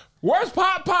study. Where's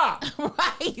Pop Pop?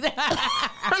 Right.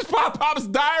 Where's Pop Pop's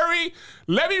diary?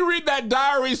 Let me read that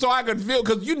diary so I can feel,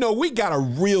 because you know we got a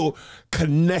real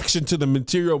connection to the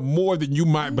material more than you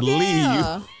might believe.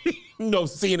 Yeah. You know,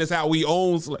 seeing as how we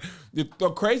own.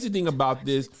 The crazy thing about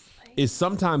this is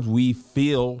sometimes we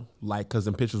feel like, because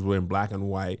the pictures were in black and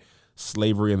white,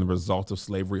 slavery and the results of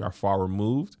slavery are far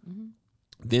removed.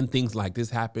 Then things like this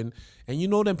happen. And you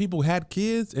know, then people had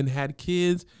kids and had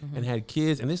kids and had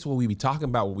kids. And this is what we be talking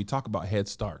about when we talk about Head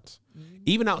Starts.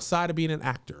 Even outside of being an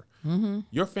actor,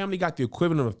 your family got the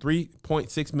equivalent of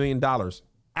 $3.6 million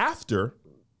after,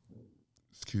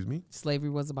 excuse me, slavery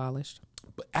was abolished.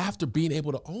 But after being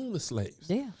able to own the slaves.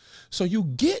 Yeah. So you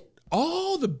get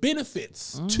all the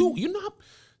benefits. You know,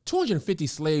 250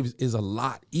 slaves is a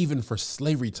lot, even for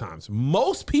slavery times.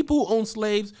 Most people who own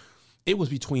slaves, it was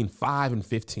between 5 and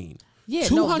 15. Yeah,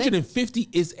 250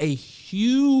 is a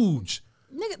huge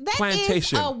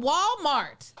plantation. That is a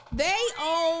Walmart. They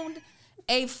owned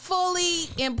a fully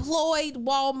employed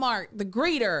Walmart, the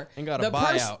greeter. And got a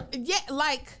buyout. Yeah,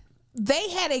 like they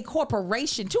had a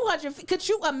corporation. 200. Could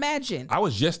you imagine? I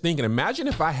was just thinking, imagine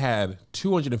if I had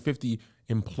 250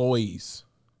 employees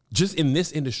just in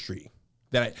this industry.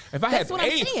 If I had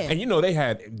and you know, they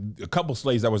had a couple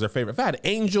slaves that was their favorite. If I had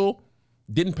Angel,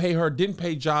 didn't pay her, didn't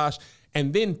pay Josh,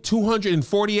 and then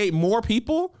 248 more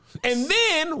people. And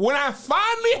then when I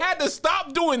finally had to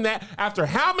stop doing that, after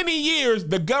how many years,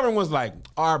 the government was like,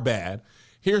 our bad.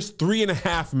 Here's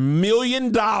 $3.5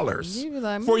 million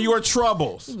for your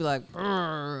troubles. You'd be like,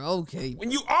 okay.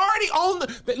 When you already own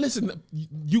listen,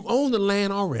 you own the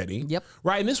land already. Yep.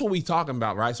 Right, and this is what we talking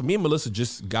about, right? So me and Melissa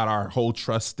just got our whole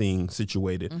trust thing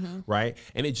situated, right?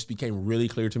 And it just became really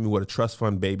clear to me what a trust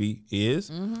fund baby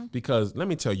is. Because let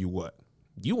me tell you what,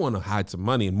 you want to hide some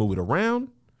money and move it around.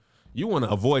 You want to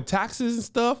avoid taxes and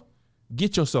stuff.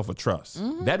 Get yourself a trust.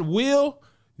 That will,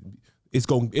 it's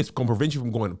going to prevent you from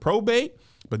going to probate.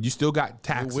 But you still got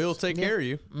taxes. It will take care of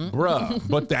you. Bruh.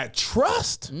 But that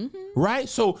trust, right?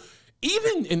 So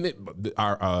even in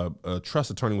our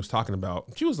trust attorney was talking about,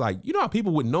 she was like, you know how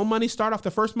people with no money start off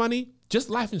the first money? Just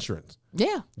life insurance.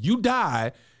 Yeah. You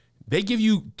die, they give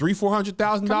you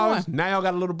 $300,000-$400,000. Now y'all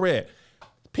got a little bread.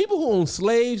 People who own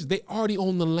slaves, they already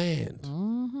own the land.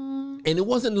 And it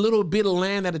wasn't a little bit of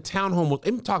land that a townhome was.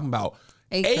 I'm talking about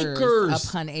acres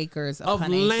upon acres of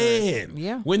land.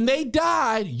 Yeah. When they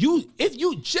died,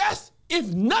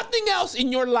 if nothing else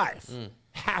in your life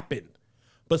happened,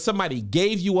 but somebody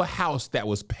gave you a house that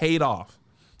was paid off,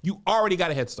 you already got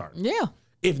a head start. Yeah.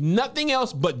 If nothing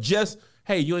else, but just,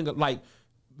 hey, you ain't gonna, like,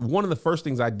 one of the first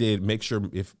things I did, make sure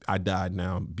if I died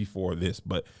now before this,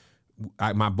 but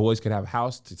my boys could have a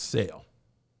house to sell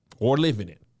or live in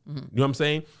it. You know what I'm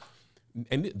saying?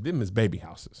 And them is baby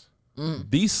houses.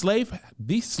 These slave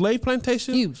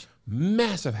plantations, huge.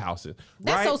 massive houses.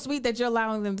 That's right? so sweet that you're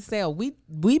allowing them to sell. We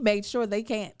made sure they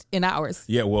can't in ours.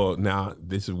 Yeah, well, now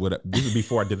this is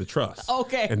before I did the trust.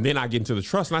 Okay. And then I get into the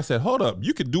trust and I said, hold up,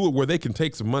 you could do it where they can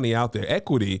take some money out their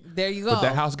equity. There you go. But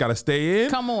that house got to stay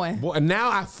in. Come on. Boy, and now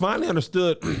I finally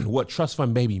understood what trust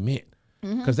fund baby meant.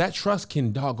 Because that trust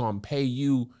can doggone pay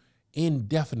you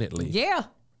indefinitely. Yeah.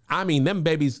 I mean, them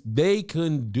babies, they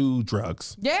couldn't do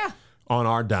drugs. Yeah. On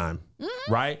our dime,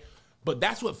 right? But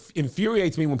that's what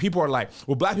infuriates me when people are like,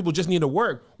 well, black people just need to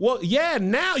work. Well, yeah,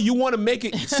 now you want to make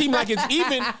it seem like it's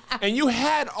even, and you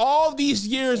had all these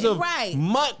years of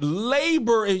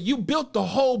labor, and you built the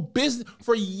whole business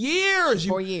for years.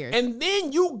 For years. And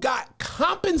then you got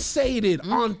compensated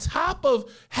on top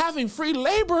of having free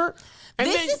labor. And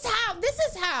this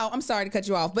is how, I'm sorry to cut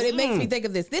you off, but it makes me think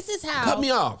of this. This is how. Cut me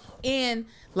off. In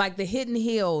like the hidden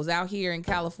hills out here in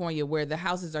California where the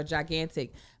houses are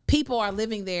gigantic, people are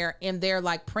living there and they're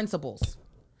like principals.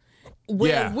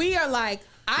 Where we are like,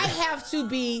 I have to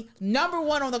be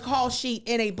 #1 on the call sheet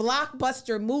in a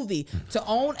blockbuster movie to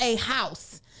own a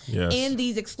house. Yes. In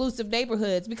these exclusive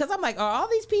neighborhoods, because I'm like, are all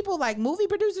these people like movie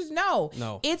producers? No.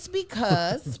 It's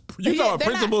because you talking about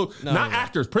principals, not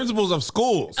actors, principals of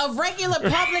schools, of regular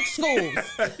public schools,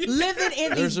 living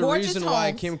in these gorgeous homes. There's a reason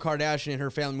why Kim Kardashian and her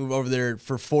family moved over there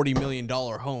for $40 million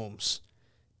homes.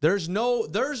 There's no.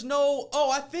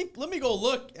 Oh, I think let me go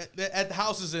look at the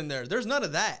houses in there. There's none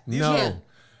of that.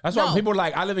 That's why people are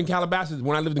like, I live in Calabasas.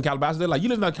 When I lived in Calabasas, they're like, you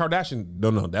live in Kardashian.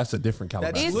 No, that's a different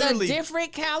Calabasas. It's a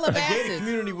different Calabasas. A gated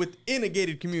community within a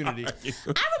gated community.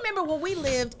 I remember when we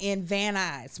lived in Van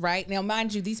Nuys, right? Now,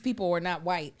 mind you, these people were not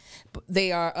white.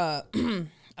 They are a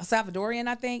Salvadorian,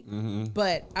 I think.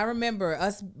 But I remember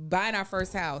us buying our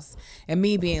first house and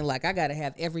me being like, I got to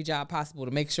have every job possible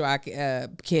to make sure I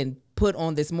can put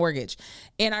on this mortgage.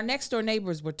 And our next door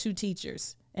neighbors were 2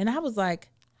 teachers. And I was like,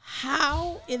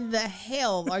 how in the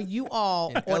hell are you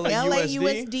all on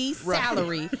LAUSD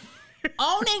salary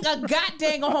owning a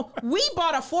goddamn home? We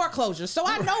bought a foreclosure, so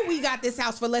I know we got this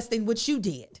house for less than what you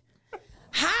did.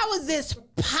 How is this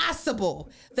possible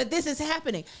that this is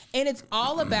happening? And it's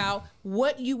all about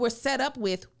what you were set up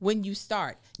with when you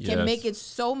start. Can make it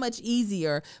so much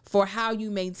easier for how you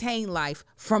maintain life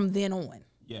from then on.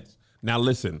 Yes. Now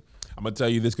listen, I'm gonna tell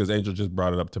you this because Angel just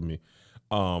brought it up to me.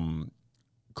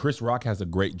 Chris Rock has a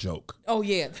great joke. Oh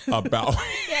yeah, about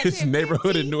his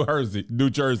neighborhood in New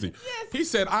Jersey. Yes. He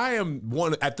said, "I am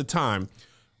at the time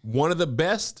one of the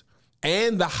best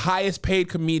and the highest paid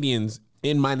comedians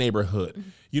in my neighborhood.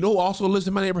 You know who also lives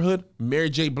in my neighborhood? Mary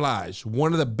J. Blige,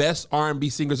 one of the best R&B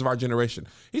singers of our generation."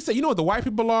 He said, "You know what the white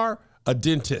people are? A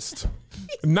dentist."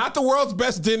 Not the world's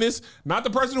best dentist, not the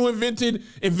person who invented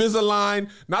Invisalign,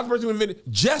 not the person who invented,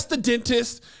 just a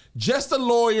dentist, just a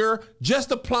lawyer,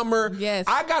 just a plumber. Yes.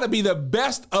 I gotta be the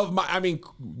best of my, I mean,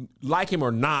 like him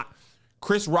or not,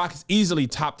 Chris Rock is easily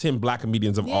top 10 black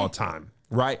comedians of all time,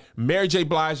 right? Mary J.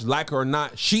 Blige, like her or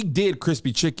not, she did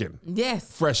crispy chicken. Yes.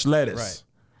 Fresh lettuce.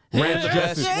 Right. One of the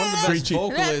best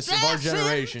vocalists of our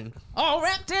generation. All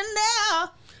wrapped in there.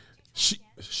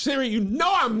 Siri, you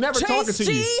know I'm never talking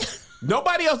to you.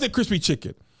 Nobody else did crispy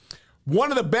chicken.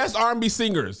 One of the best R&B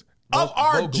singers of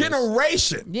our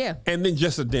generation. Yeah. And then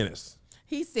just a dentist.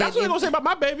 He said, that's what they're going to say about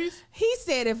my babies. He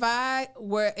said if I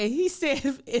were, and he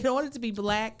said in order to be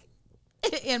black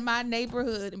in my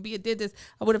neighborhood and be a dentist,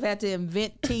 I would have had to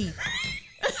invent teeth.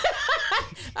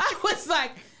 I was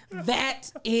like,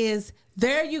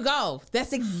 there you go.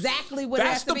 That's exactly what it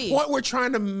has to be. That's the point we're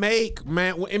trying to make,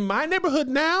 man. In my neighborhood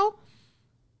now,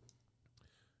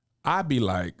 I'd be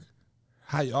like,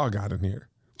 how y'all got in here?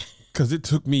 Because it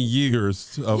took me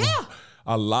years of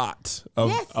a lot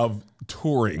of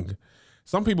touring.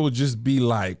 Some people would just be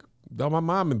like, oh, my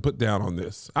mom been put down on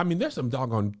this. I mean, there's some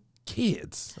doggone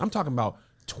kids. I'm talking about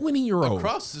 20-year-olds.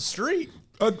 Across the street.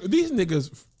 These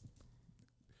niggas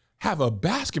have a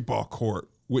basketball court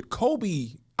with Kobe.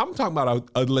 I'm talking about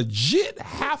a legit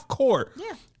half court.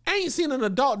 Yeah. I ain't seen an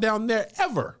adult down there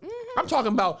ever. I'm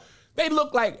talking about, they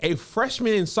look like a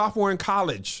freshman and sophomore in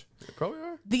college. They probably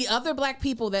are. The other black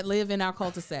people that live in our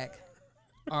cul-de-sac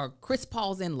are Chris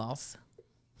Paul's in-laws.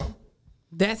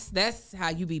 That's how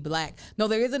you be black. No,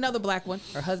 there is another black one.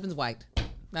 Her husband's white.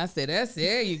 I said,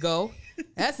 there you go.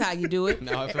 That's how you do it.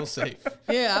 Now I feel safe.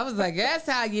 Yeah, I was like, that's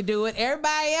how you do it.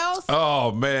 Everybody else?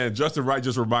 Oh, man. Justin Wright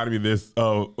just reminded me of this.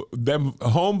 Them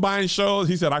home buying shows,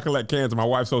 he said, I collect cans and my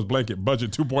wife sews blanket.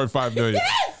 Budget $2.5 million.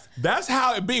 Yes! That's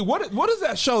how it be. What is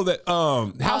that show that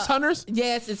House Hunters?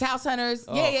 Yes, it's House Hunters.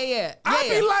 Oh. Yeah. I'd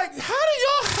be like, how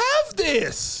do y'all have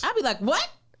this? I'd be like, what?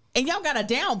 And y'all got a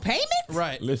down payment?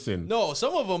 Right. Listen. No,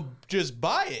 some of them just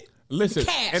buy it. Listen,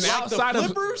 Cash. and Like outside the of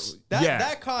flippers,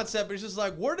 that concept is just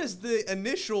like, where does the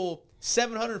initial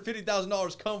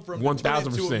 $750,000 come from?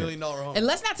 1,000%. To $1 million home. And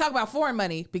let's not talk about foreign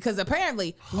money, because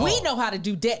apparently we know how to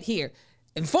do debt here.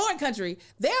 In foreign country,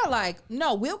 they're like,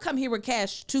 no, we'll come here with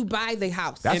cash to buy the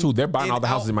house. That's who they're buying all the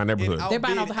houses in my neighborhood. They're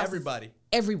buying all the houses. Everybody.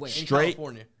 Everywhere. In Straight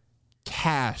California.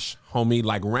 cash, homie,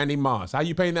 like Randy Moss. How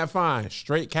you paying that fine?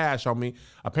 Straight cash, homie.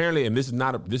 Apparently, and this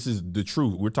is the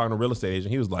truth. We're talking to a real estate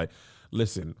agent. He was like,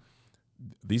 listen,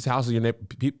 these houses,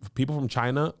 people from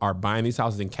China are buying these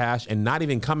houses in cash and not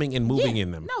even coming and moving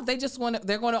in them. No, they're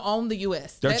going to own the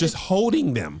U.S. They're just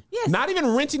holding them. Yes. Not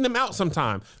even renting them out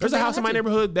sometime. There's a house in my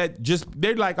neighborhood that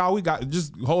they're like, oh,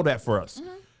 just hold that for us.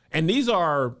 And these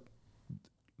are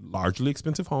largely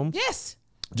expensive homes. Yes.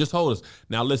 Just hold us.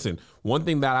 Now, listen, one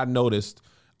thing that I noticed,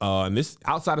 and this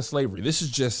outside of slavery, this is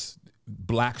just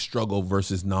black struggle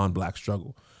versus non-black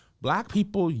struggle. Black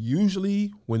people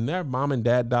usually, when their mom and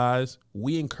dad dies,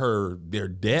 we incur their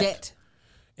debt.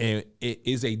 And it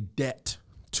is a debt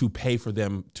to pay for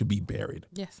them to be buried.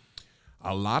 Yes.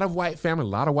 A lot of white family, a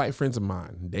lot of white friends of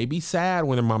mine, they be sad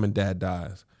when their mom and dad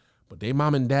dies. But they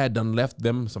mom and dad done left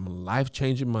them some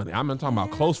life-changing money. I'm talking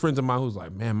about close friends of mine who's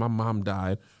like, man, my mom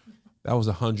died. That was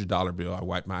 $100 bill I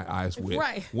wiped my eyes with.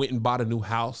 Right. Went and bought a new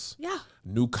house. Yeah.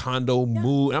 New condo,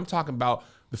 moved. And I'm talking about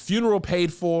the funeral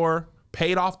paid for,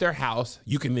 paid off their house.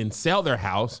 You can then sell their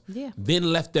house. Yeah.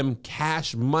 Then left them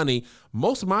cash money.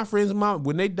 Most of my friends,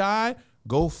 when they died,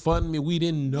 GoFundMe, we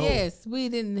didn't know. Yes, we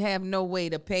didn't have no way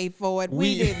to pay for it.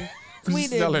 We didn't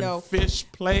selling know. fish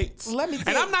plates. Let me tell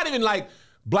and you. I'm not even like,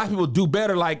 black people do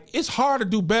better. Like, it's hard to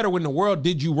do better when the world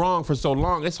did you wrong for so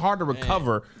long. It's hard to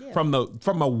recover from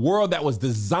a world that was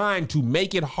designed to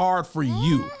make it hard for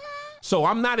you. So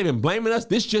I'm not even blaming us.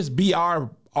 This just be our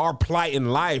plight in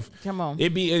life. Come on.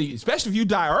 It be, especially if you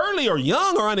die early or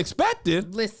young or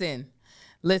unexpected. Listen.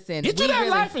 Get you that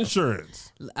life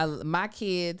insurance. My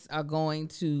kids are going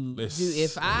to do,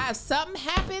 if something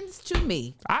happens to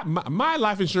me. My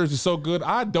life insurance is so good,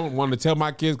 I don't want to tell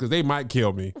my kids because they might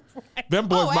kill me. Them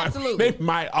boys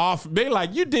they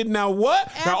like, you did now what?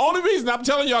 Absolutely. The only reason I'm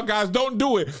telling y'all guys don't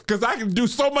do it, because I can do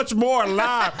so much more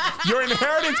live. Your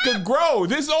inheritance could grow.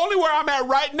 This is only where I'm at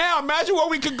right now. Imagine where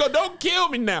we could go. Don't kill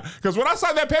me now. Because when I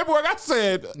signed that paperwork, I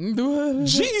said,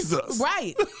 Jesus.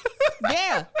 Right.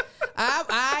 Yeah.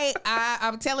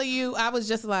 I'm telling you, I was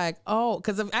just like, oh,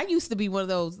 because I used to be one of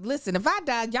those, listen, if I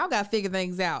died, y'all got to figure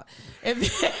things out. It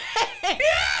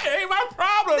ain't my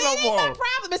problem no more. It ain't my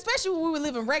problem, especially when we were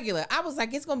living regular. I was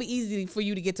like, it's going to be easy for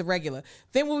you to get to regular.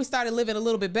 Then when we started living a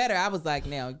little bit better, I was like,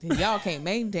 now, y'all can't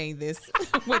maintain this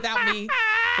without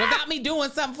me doing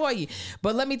something for you.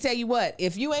 But let me tell you what,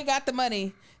 if you ain't got the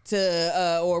money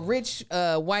to, or a rich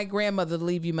white grandmother to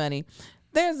leave you money,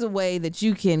 there's a way that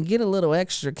you can get a little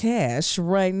extra cash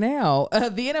right now.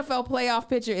 The NFL playoff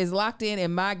picture is locked in,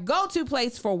 and my go-to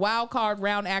place for wild card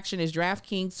round action is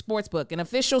DraftKings Sportsbook, an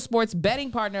official sports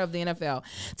betting partner of the NFL.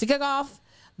 To kick off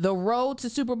the road to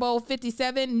Super Bowl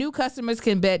 57, new customers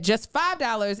can bet just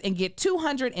 $5 and get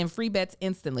 200 in free bets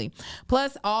instantly.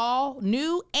 Plus, all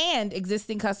new and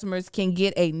existing customers can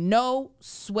get a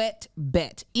no-sweat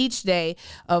bet each day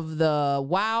of the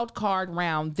wild card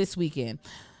round this weekend.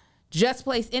 Just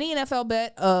place any NFL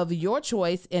bet of your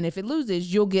choice, and if it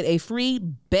loses, you'll get a free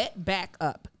bet back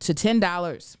up to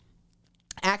 $10.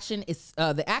 Action is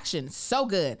the action so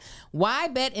good. Why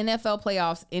bet NFL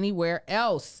playoffs anywhere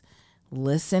else?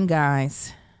 Listen,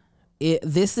 guys.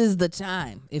 This is the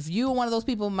time. If you're one of those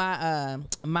people, my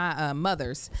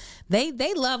mothers, they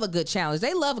love a good challenge.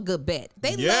 They love a good bet.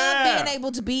 They love being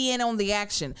able to be in on the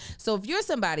action. So if you're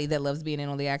somebody that loves being in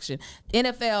on the action,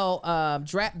 NFL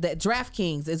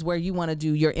DraftKings is where you want to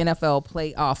do your NFL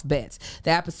playoff bets. The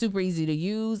app is super easy to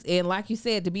use, and like you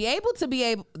said, to be able to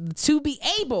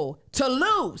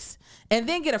lose and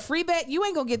then get a free bet, you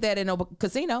ain't gonna get that in no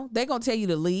casino. They're gonna tell you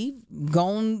to leave,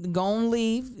 go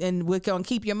leave, and we're gonna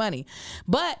keep your money.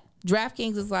 But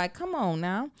DraftKings is like, come on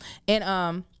now.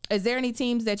 And is there any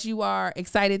teams that you are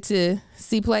excited to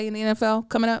see play in the NFL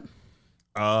coming up?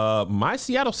 My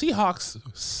Seattle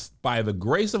Seahawks, by the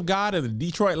grace of God, and the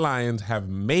Detroit Lions have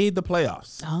made the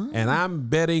playoffs, and I'm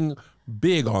betting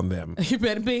big on them. You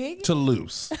betting big? To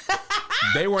lose.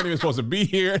 They weren't even supposed to be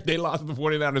here. They lost to the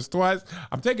 49ers twice.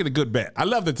 I'm taking a good bet. I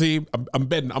love the team. I'm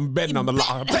betting on the loss.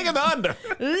 I'm taking the under.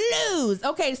 Lose.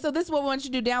 Okay, so this is what we want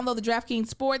you to do. Download the DraftKings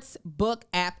Sportsbook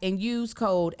app and use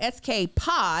code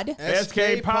SKPOD.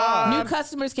 SKPOD. New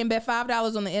customers can bet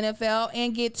 $5 on the NFL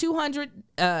and get 200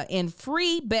 in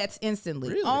free bets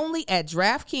instantly. Only at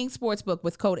DraftKings Sportsbook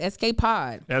with code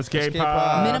SKPOD.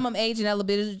 SKPOD. Minimum age and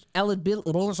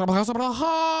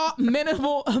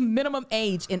minimum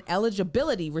age and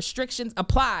eligibility restrictions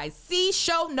apply. See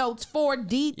show notes for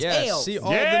details. Yes, see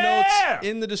all the notes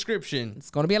in the description.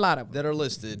 It's going to be a lot of them that are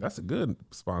listed. That's a good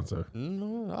sponsor.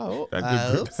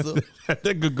 I hope so.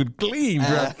 That good clean.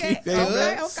 Okay.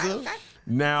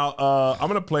 Now, I'm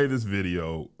going to play this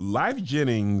video. Lyfe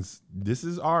Jennings, this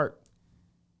is art.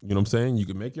 You know what I'm saying? You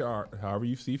can make your art however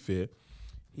you see fit.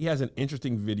 He has an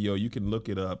interesting video. You can look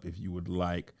it up if you would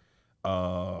like.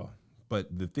 But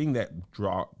the thing that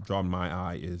draw my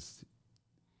eye is,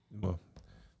 well,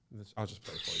 I'll just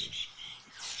play it for you.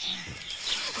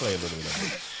 Play a little bit of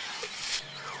it.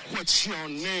 What's your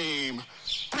name,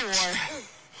 boy?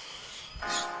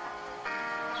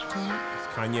 It's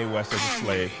Kanye West as a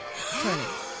slave. Turn it.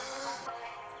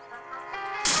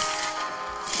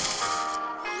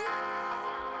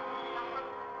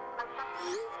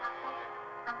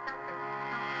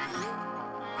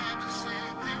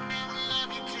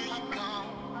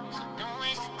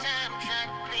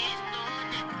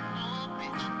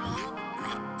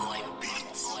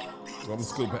 From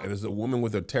school, there's a woman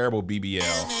with a terrible BBL.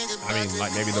 I mean,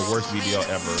 like maybe the worst BBL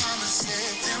ever.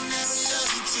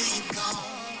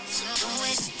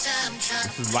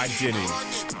 This is Lyfe Jennings.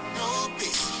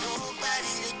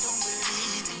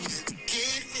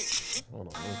 Hold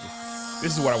on.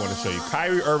 This is what I want to show you.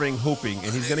 Kyrie Irving hooping,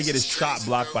 and he's gonna get his shot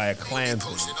blocked by a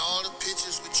Klansman. All the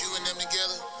pictures with you and them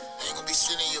together, ain't gonna be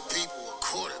sending your people a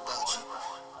quarter about you.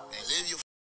 Man, live your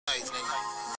life, nigga.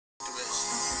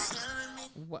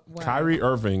 Wow. Kyrie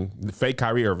Irving, the fake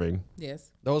Kyrie Irving.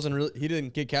 Yes. That wasn't really. He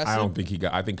didn't get casted. I don't think he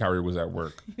got. I think Kyrie was at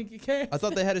work. I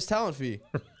thought they had his talent fee.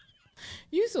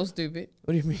 You so stupid.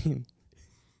 What do you mean?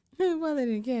 Why they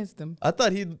didn't cast him? I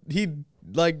thought he'd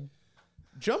like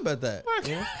jump at that.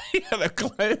 Yeah, he had a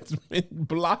Klansman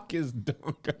block his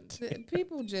dunk.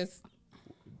 People just.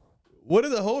 What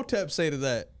did the Hotep say to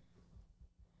that?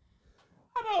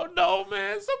 I don't know,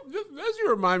 man. As you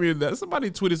remind me of that, somebody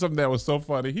tweeted something that was so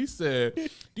funny. He said, "Do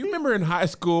you remember in high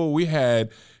school we had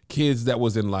kids that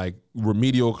was in like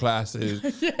remedial classes,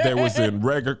 there was in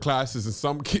regular classes, and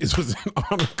some kids was in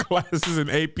honor classes and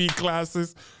AP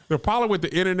classes. The problem with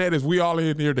the internet is we all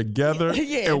in here together,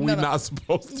 and we're not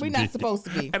supposed to be. We're not supposed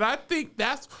to be. And I think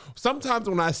that's sometimes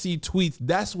when I see tweets,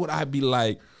 that's what I'd be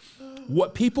like,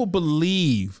 what people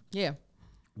believe. Yeah.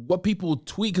 What people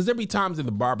tweet, because every time's in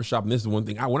the barbershop, and this is one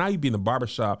thing, when I be in the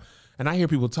barbershop and I hear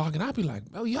people talking, I'd be like,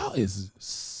 oh, y'all is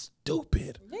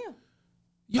stupid. Yeah.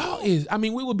 Y'all is, I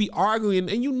mean, we would be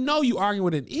arguing, and you know you arguing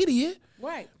with an idiot.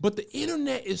 Right. But the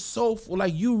internet is so full,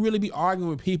 like you really be arguing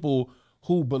with people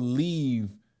who believe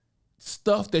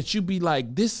stuff that you be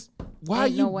like, this, why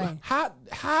Ain't you, no way.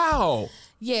 How?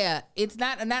 Yeah, it's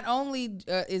not only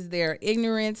is there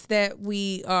ignorance that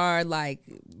we are like,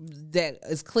 that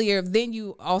is clear, then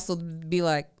you also be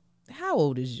like, how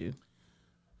old is you?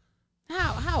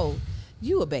 How old?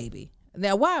 You a baby.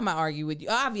 Now, why am I arguing with you?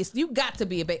 Obviously, you got to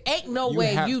be a baby. Ain't no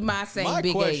way you my same big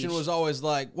age. My question was always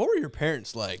like, what were your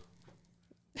parents like?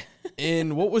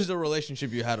 And what was the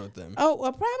relationship you had with them? Oh,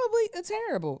 well, probably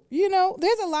terrible. You know,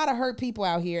 there's a lot of hurt people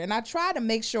out here, and I try to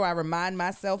make sure I remind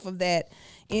myself of that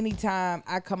anytime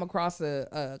I come across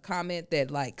a comment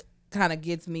that like kind of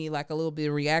gets me like a little bit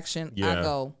of reaction. Yeah. I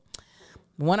go,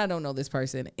 one, I don't know this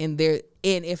person, and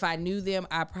if I knew them,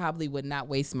 I probably would not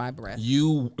waste my breath.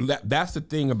 That's the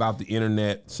thing about the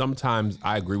internet. Sometimes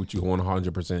I agree with you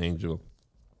 100%, Angel.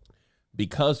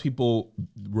 Because people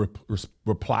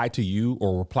reply to you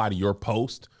or reply to your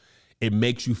post, it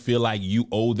makes you feel like you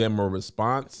owe them a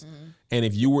response. Mm-hmm. And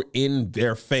if you were in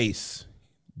their face,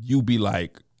 you'd be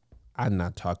like, I'm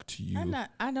not talking to you.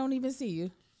 I don't even see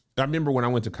you. I remember when I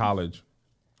went to college,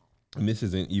 and this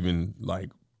isn't even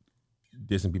like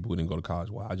dissing people who didn't go to college.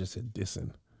 Wow, I just said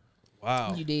dissing.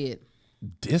 Wow. You did.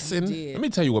 Dissing? You did. Let me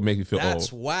tell you what makes me feel old.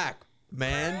 That's whack,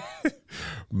 man.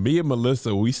 Me and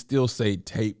Melissa, we still say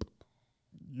tape.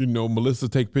 You know, Melissa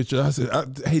take pictures. I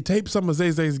said, hey, tape some of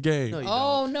Zay's game.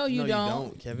 No, you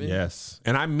don't, Kevin. Yes.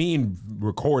 And I mean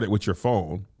record it with your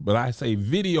phone, but I say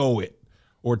video it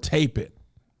or tape it.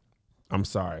 I'm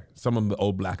sorry. Some of the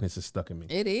old blackness is stuck in me.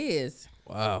 It is.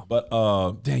 Wow. But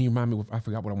damn, you remind me, I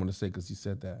forgot what I want to say because you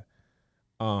said that.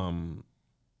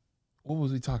 What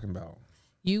was we talking about?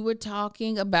 We were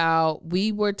talking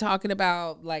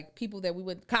about like people that we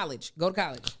went go to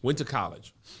college. Went to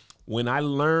college. When I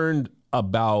learned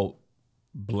about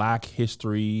Black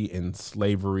history and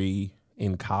slavery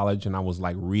in college, and I was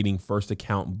like reading first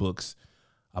account books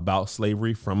about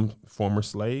slavery from former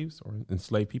slaves or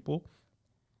enslaved people,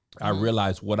 I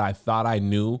realized what I thought I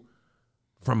knew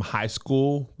from high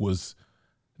school was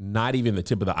not even the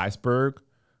tip of the iceberg.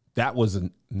 That was a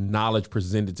knowledge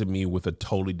presented to me with a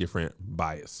totally different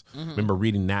bias. Remember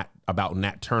reading about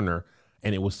Nat Turner,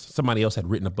 and it was somebody else had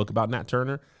written a book about Nat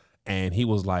Turner, and he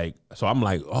was like, so I'm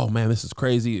like, oh man, this is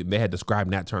crazy. And they had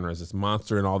described Nat Turner as this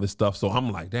monster and all this stuff. So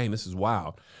I'm like, dang, this is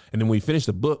wild. And then when we finished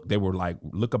the book, they were like,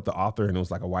 look up the author, and it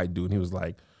was like a white dude, and he was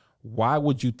like, why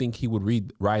would you think he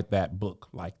would write that book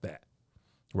like that?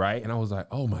 Right? And I was like,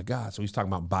 oh my God. So he's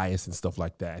talking about bias and stuff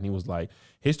like that. And he was like,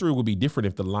 history would be different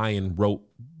if the lion wrote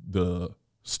the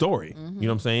story. You know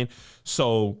what I'm saying?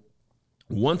 So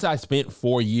once I spent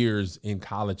 4 years in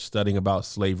college studying about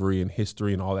slavery and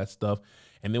history and all that stuff,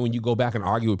 and then when you go back and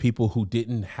argue with people who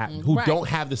don't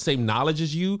have the same knowledge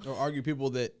as you, or argue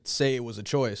people that say it was a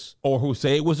choice, or who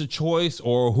say it was a choice,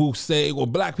 or who say, well,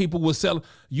 black people will sell,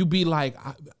 you be like,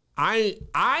 I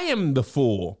am the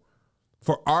fool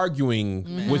for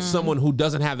arguing with someone who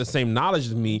doesn't have the same knowledge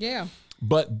as me. Yeah.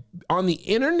 But on the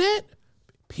internet,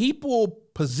 people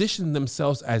position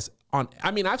themselves as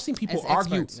I've seen people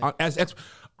argue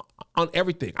on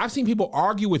everything. I've seen people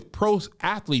argue with pro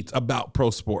athletes about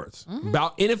pro sports,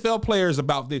 about NFL players,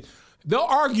 about this. They'll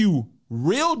argue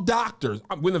real doctors.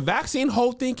 When the vaccine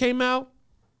whole thing came out,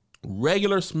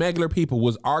 regular smuggler people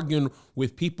was arguing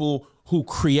with people who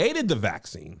created the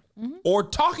vaccine or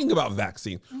talking about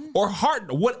vaccine or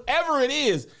whatever it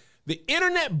is. The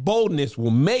internet boldness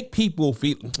will make people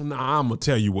feel, nah, I'm going to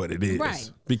tell you what it is. Right.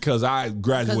 Because I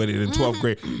graduated in 12th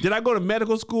grade. Did I go to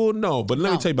medical school? No. But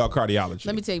let me tell you about cardiology.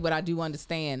 Let me tell you what I do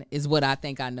understand is what I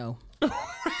think I know.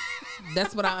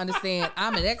 That's what I understand.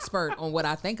 I'm an expert on what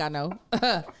I think I know.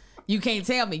 You can't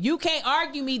tell me. You can't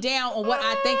argue me down on what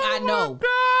I think I know.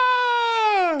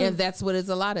 God. And that's what it's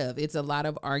a lot of. It's a lot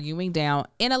of arguing down,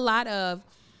 and a lot of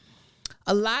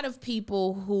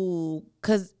people who,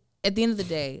 because at the end of the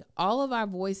day, all of our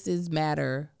voices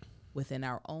matter within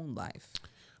our own life.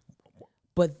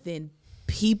 But then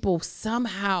people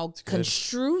somehow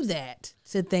construe that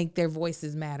to think their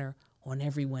voices matter on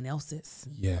everyone else's.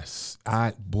 Yes.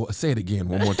 Say it again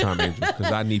one more time, Andrew,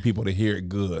 because I need people to hear it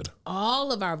good.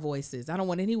 All of our voices. I don't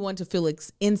want anyone to feel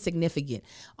insignificant.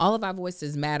 All of our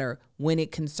voices matter when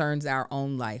it concerns our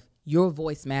own life. Your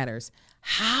voice matters.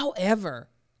 However,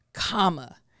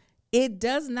 it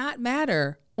does not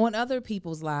matter on other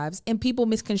people's lives, and people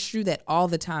misconstrue that all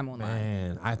the time online.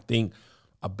 Man, I think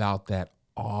about that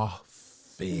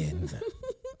often.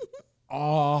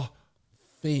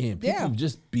 People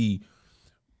just be,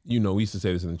 we used to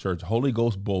say this in the church, Holy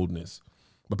Ghost boldness.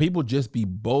 But people just be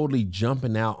boldly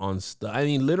jumping out on stuff. I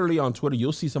mean, literally on Twitter,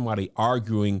 you'll see somebody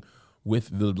arguing with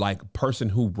the person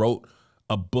who wrote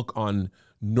a book on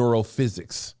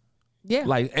neurophysics. Yeah.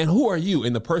 And who are you?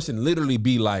 And the person literally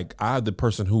be like, I'm the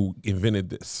person who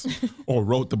invented this or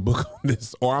wrote the book on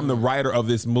this, or I'm the writer of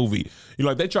this movie.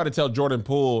 They try to tell Jordan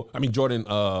Peele.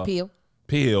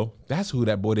 That's who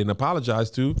that boy didn't apologize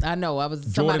to. I know.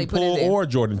 Somebody put it there. Or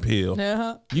Jordan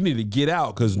Peele. You need to get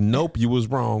out because nope, you was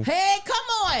wrong. Hey,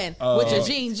 come on. With your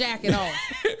jean jacket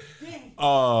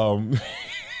on.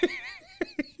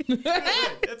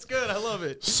 That's good. I love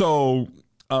it. So,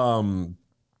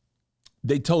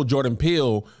 they told Jordan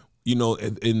Peele,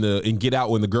 in Get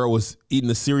Out, when the girl was eating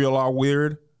the cereal all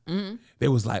weird, they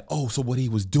was like, oh, so what he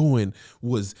was doing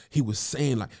was he was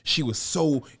saying she was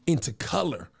so into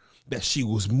color that she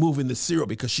was moving the cereal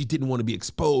because she didn't want to be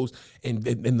exposed, and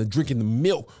the drinking the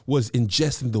milk was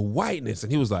ingesting the whiteness.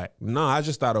 And he was like, no, I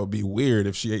just thought it would be weird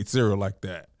if she ate cereal like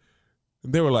that.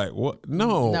 And they were like, what?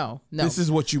 No. This is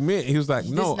what you meant. He was like,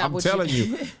 no, I'm telling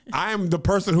you, I am the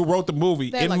person who wrote the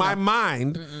movie. In my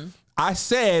mind, I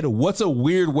said, what's a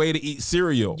weird way to eat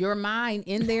cereal? Your mind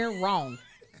in there wrong.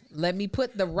 Let me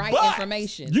put the right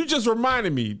information. You just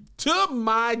reminded me, to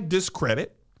my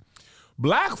discredit,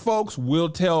 black folks will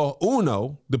tell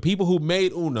Uno, the people who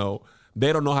made Uno,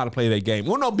 they don't know how to play their game.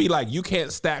 Uno be like, you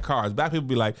can't stack cards. Black people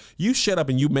be like, you shut up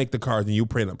and you make the cards and you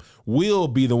print them. We'll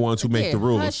be the ones who make the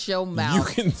rules. Hush your mouth. You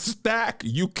can stack,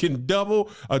 you can double.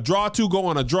 A draw two go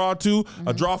on a draw two.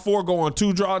 A draw four go on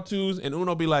two draw twos. And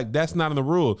Uno be like, that's not in the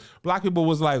rules. Black people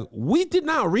was like, we did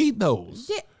not read those.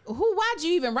 Yeah. Why'd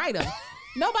you even write them?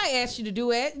 Nobody asked you to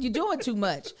do it. You're doing too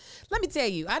much. Let me tell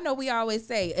you, I know we always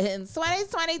say, in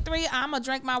 2023, I'm going to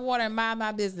drink my water and mind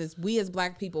my business. We as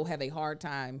black people have a hard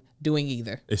time doing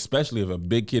either. Especially if a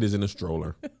big kid is in a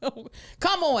stroller.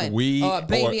 Come on. Or a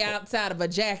baby outside of a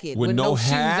jacket with no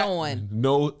hat, shoes on.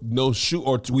 No shoe.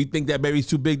 Or we think that baby's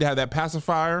too big to have that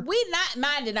pacifier. We not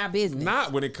minding our business.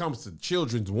 Not when it comes to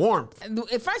children's warmth.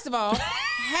 First of all,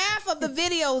 half of the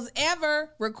videos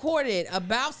ever recorded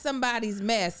about somebody's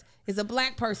mess is a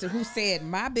black person who said,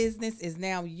 my business is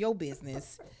now your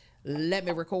business. Let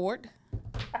me record.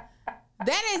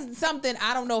 That is something,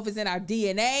 I don't know if it's in our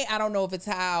DNA. I don't know if it's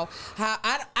how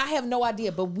I have no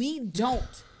idea, but we don't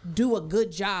do a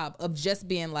good job of just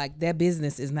being like, that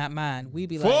business is not mine. We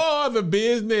be like, for the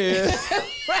business.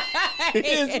 right.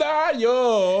 It's not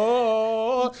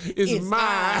yours. It's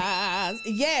mine.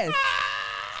 Yes.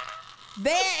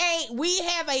 We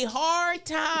have a hard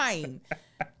time.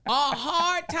 A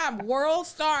hard time. World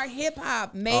Star Hip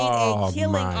Hop made a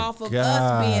killing off of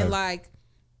us being like,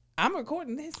 I'm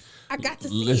recording this. I got to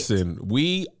see Listen,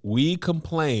 we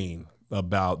complain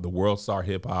about the World Star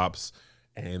Hip Hops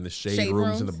and the shade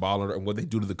rooms and the baller and what they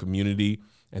do to the community.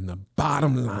 And the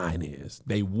bottom line is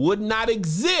they would not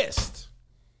exist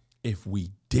if we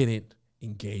didn't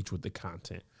engage with the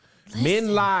content. Listen.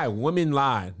 Men lie, women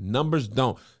lie, numbers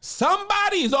don't.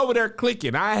 Somebody's over there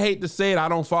clicking. I hate to say it, I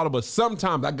don't follow, but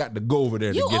sometimes I got to go over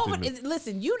there to get to it.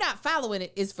 Listen, you not following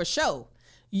it is for show.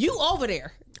 You over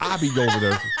there. I be over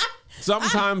there.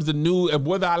 Sometimes the news,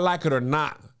 whether I like it or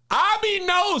not, I be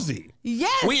nosy.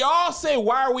 Yes. We all say,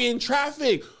 why are we in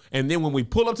traffic? And then when we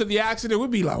pull up to the accident, we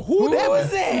be like, who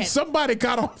was that? Somebody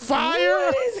caught on fire?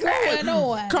 What is going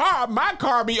on? My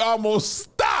car be almost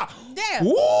stopped. Yeah.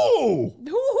 Woo.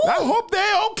 I hope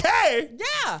they okay.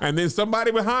 Yeah. And then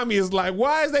somebody behind me is like,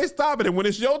 why is they stopping? And when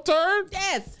it's your turn?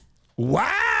 Yes.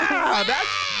 Wow.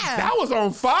 That was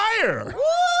on fire.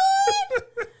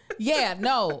 What? Yeah,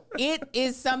 no, it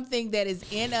is something that is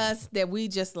in us that we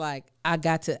just like, I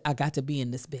got to be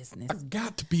in this business. I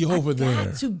got to be over there. I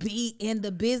got to be in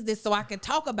the business so I can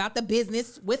talk about the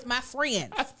business with my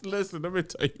friends. Listen, let me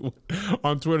tell you what.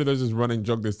 On Twitter, there's this running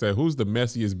joke that said, who's the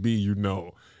messiest bee you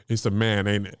know? It's a man,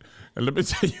 ain't it? And let me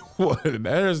tell you what,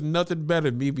 there's nothing better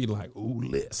than me be like, ooh,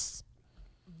 Liz.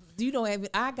 You know,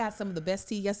 I got some of the best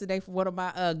tea yesterday from one of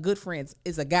my good friends.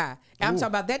 Is a guy. I'm talking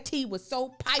about that tea was so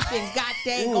piping,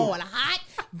 goddamn going hot,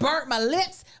 burnt my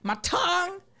lips, my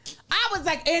tongue. I was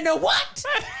like, in the what?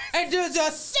 And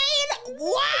just saying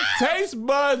what? Taste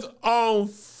buds on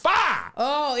fire.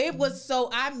 Oh, it was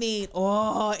so.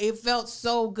 It felt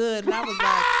so good, and I was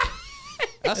like.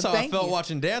 That's how I felt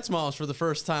watching Dance Moms for the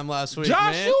first time last week,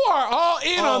 Josh, man. you are all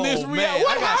in on this reality.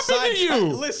 What happened to you?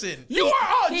 Listen. He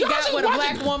got with a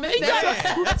black woman.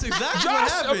 That's exactly what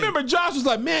happened. I remember Josh was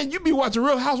like, man, you be watching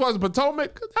Real Housewives of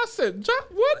Potomac. I said, Josh,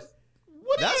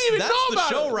 what do you even know about That's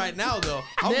the show right now, though.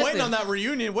 I'm waiting on that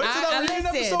reunion. Wait till that reunion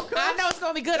episode comes. I know it's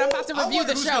going to be good. I'm about to review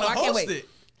the show. I can't wait.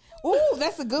 Ooh,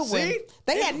 that's a good one.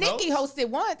 They had Nikki host it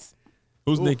once.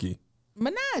 Who's Nikki?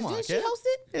 Minaj, didn't she host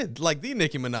it? Yeah, like the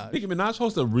Nicki Minaj. Nicki Minaj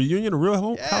hosted a reunion of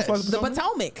Real Housewives of The Potomac?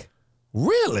 Potomac.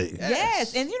 Really?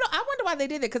 Yes. And, I wonder why they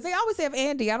did that, because they always have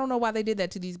Andy. I don't know why they did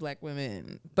that to these black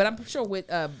women. But I'm sure with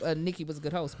Nikki was a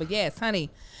good host. But, yes, honey,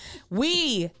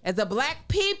 we, as a black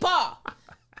people,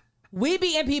 we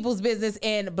be in people's business,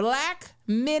 and black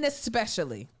men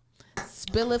especially,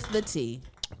 spilleth the tea.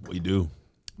 We do.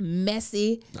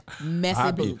 Messy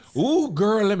boots. Ooh,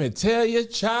 girl, let me tell you,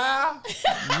 child.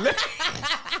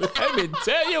 let me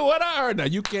tell you what I heard. Now,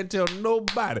 you can't tell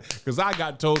nobody, because I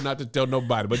got told not to tell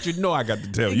nobody, but you know I got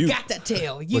to tell you. Got to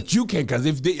tell you. But you can't, because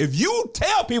if you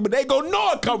tell people, they gonna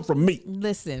know it come from me.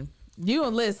 Listen, you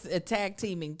and Liz tag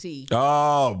teaming tea.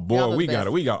 Oh, boy, we got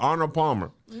it. We got Arnold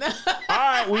Palmer. All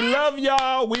right, we love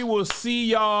y'all. We will see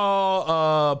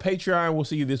y'all. Patreon, we'll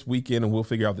see you this weekend, and we'll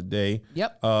figure out the day.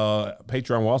 Yep.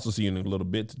 Patreon will also see you in a little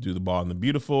bit to do the Ball and the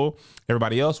Beautiful.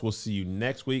 Everybody else, we'll see you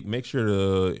next week. Make sure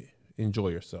to enjoy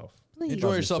yourself. Please.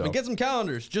 Enjoy yourself and get some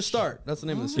calendars. Just start. That's the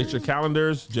name of the series. Get your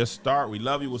calendars. Just start. We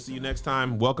love you. We'll see you next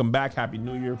time. Welcome back. Happy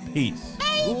New Year. Peace.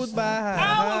 Goodbye.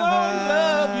 I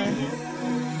love you.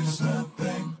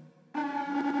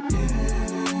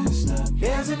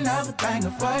 Here's another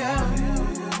banger for ya.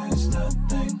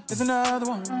 Here's another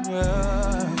one.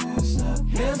 Yeah.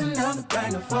 Here's another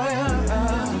banger for ya.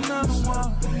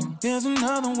 Here's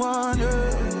another one.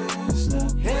 Yeah.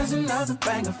 Here's another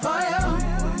banger for ya.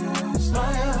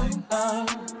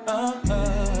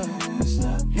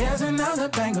 Here's another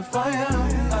banger for ya.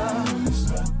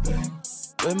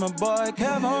 With my boy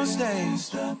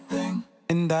KevOnStage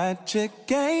and that chick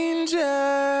Angel.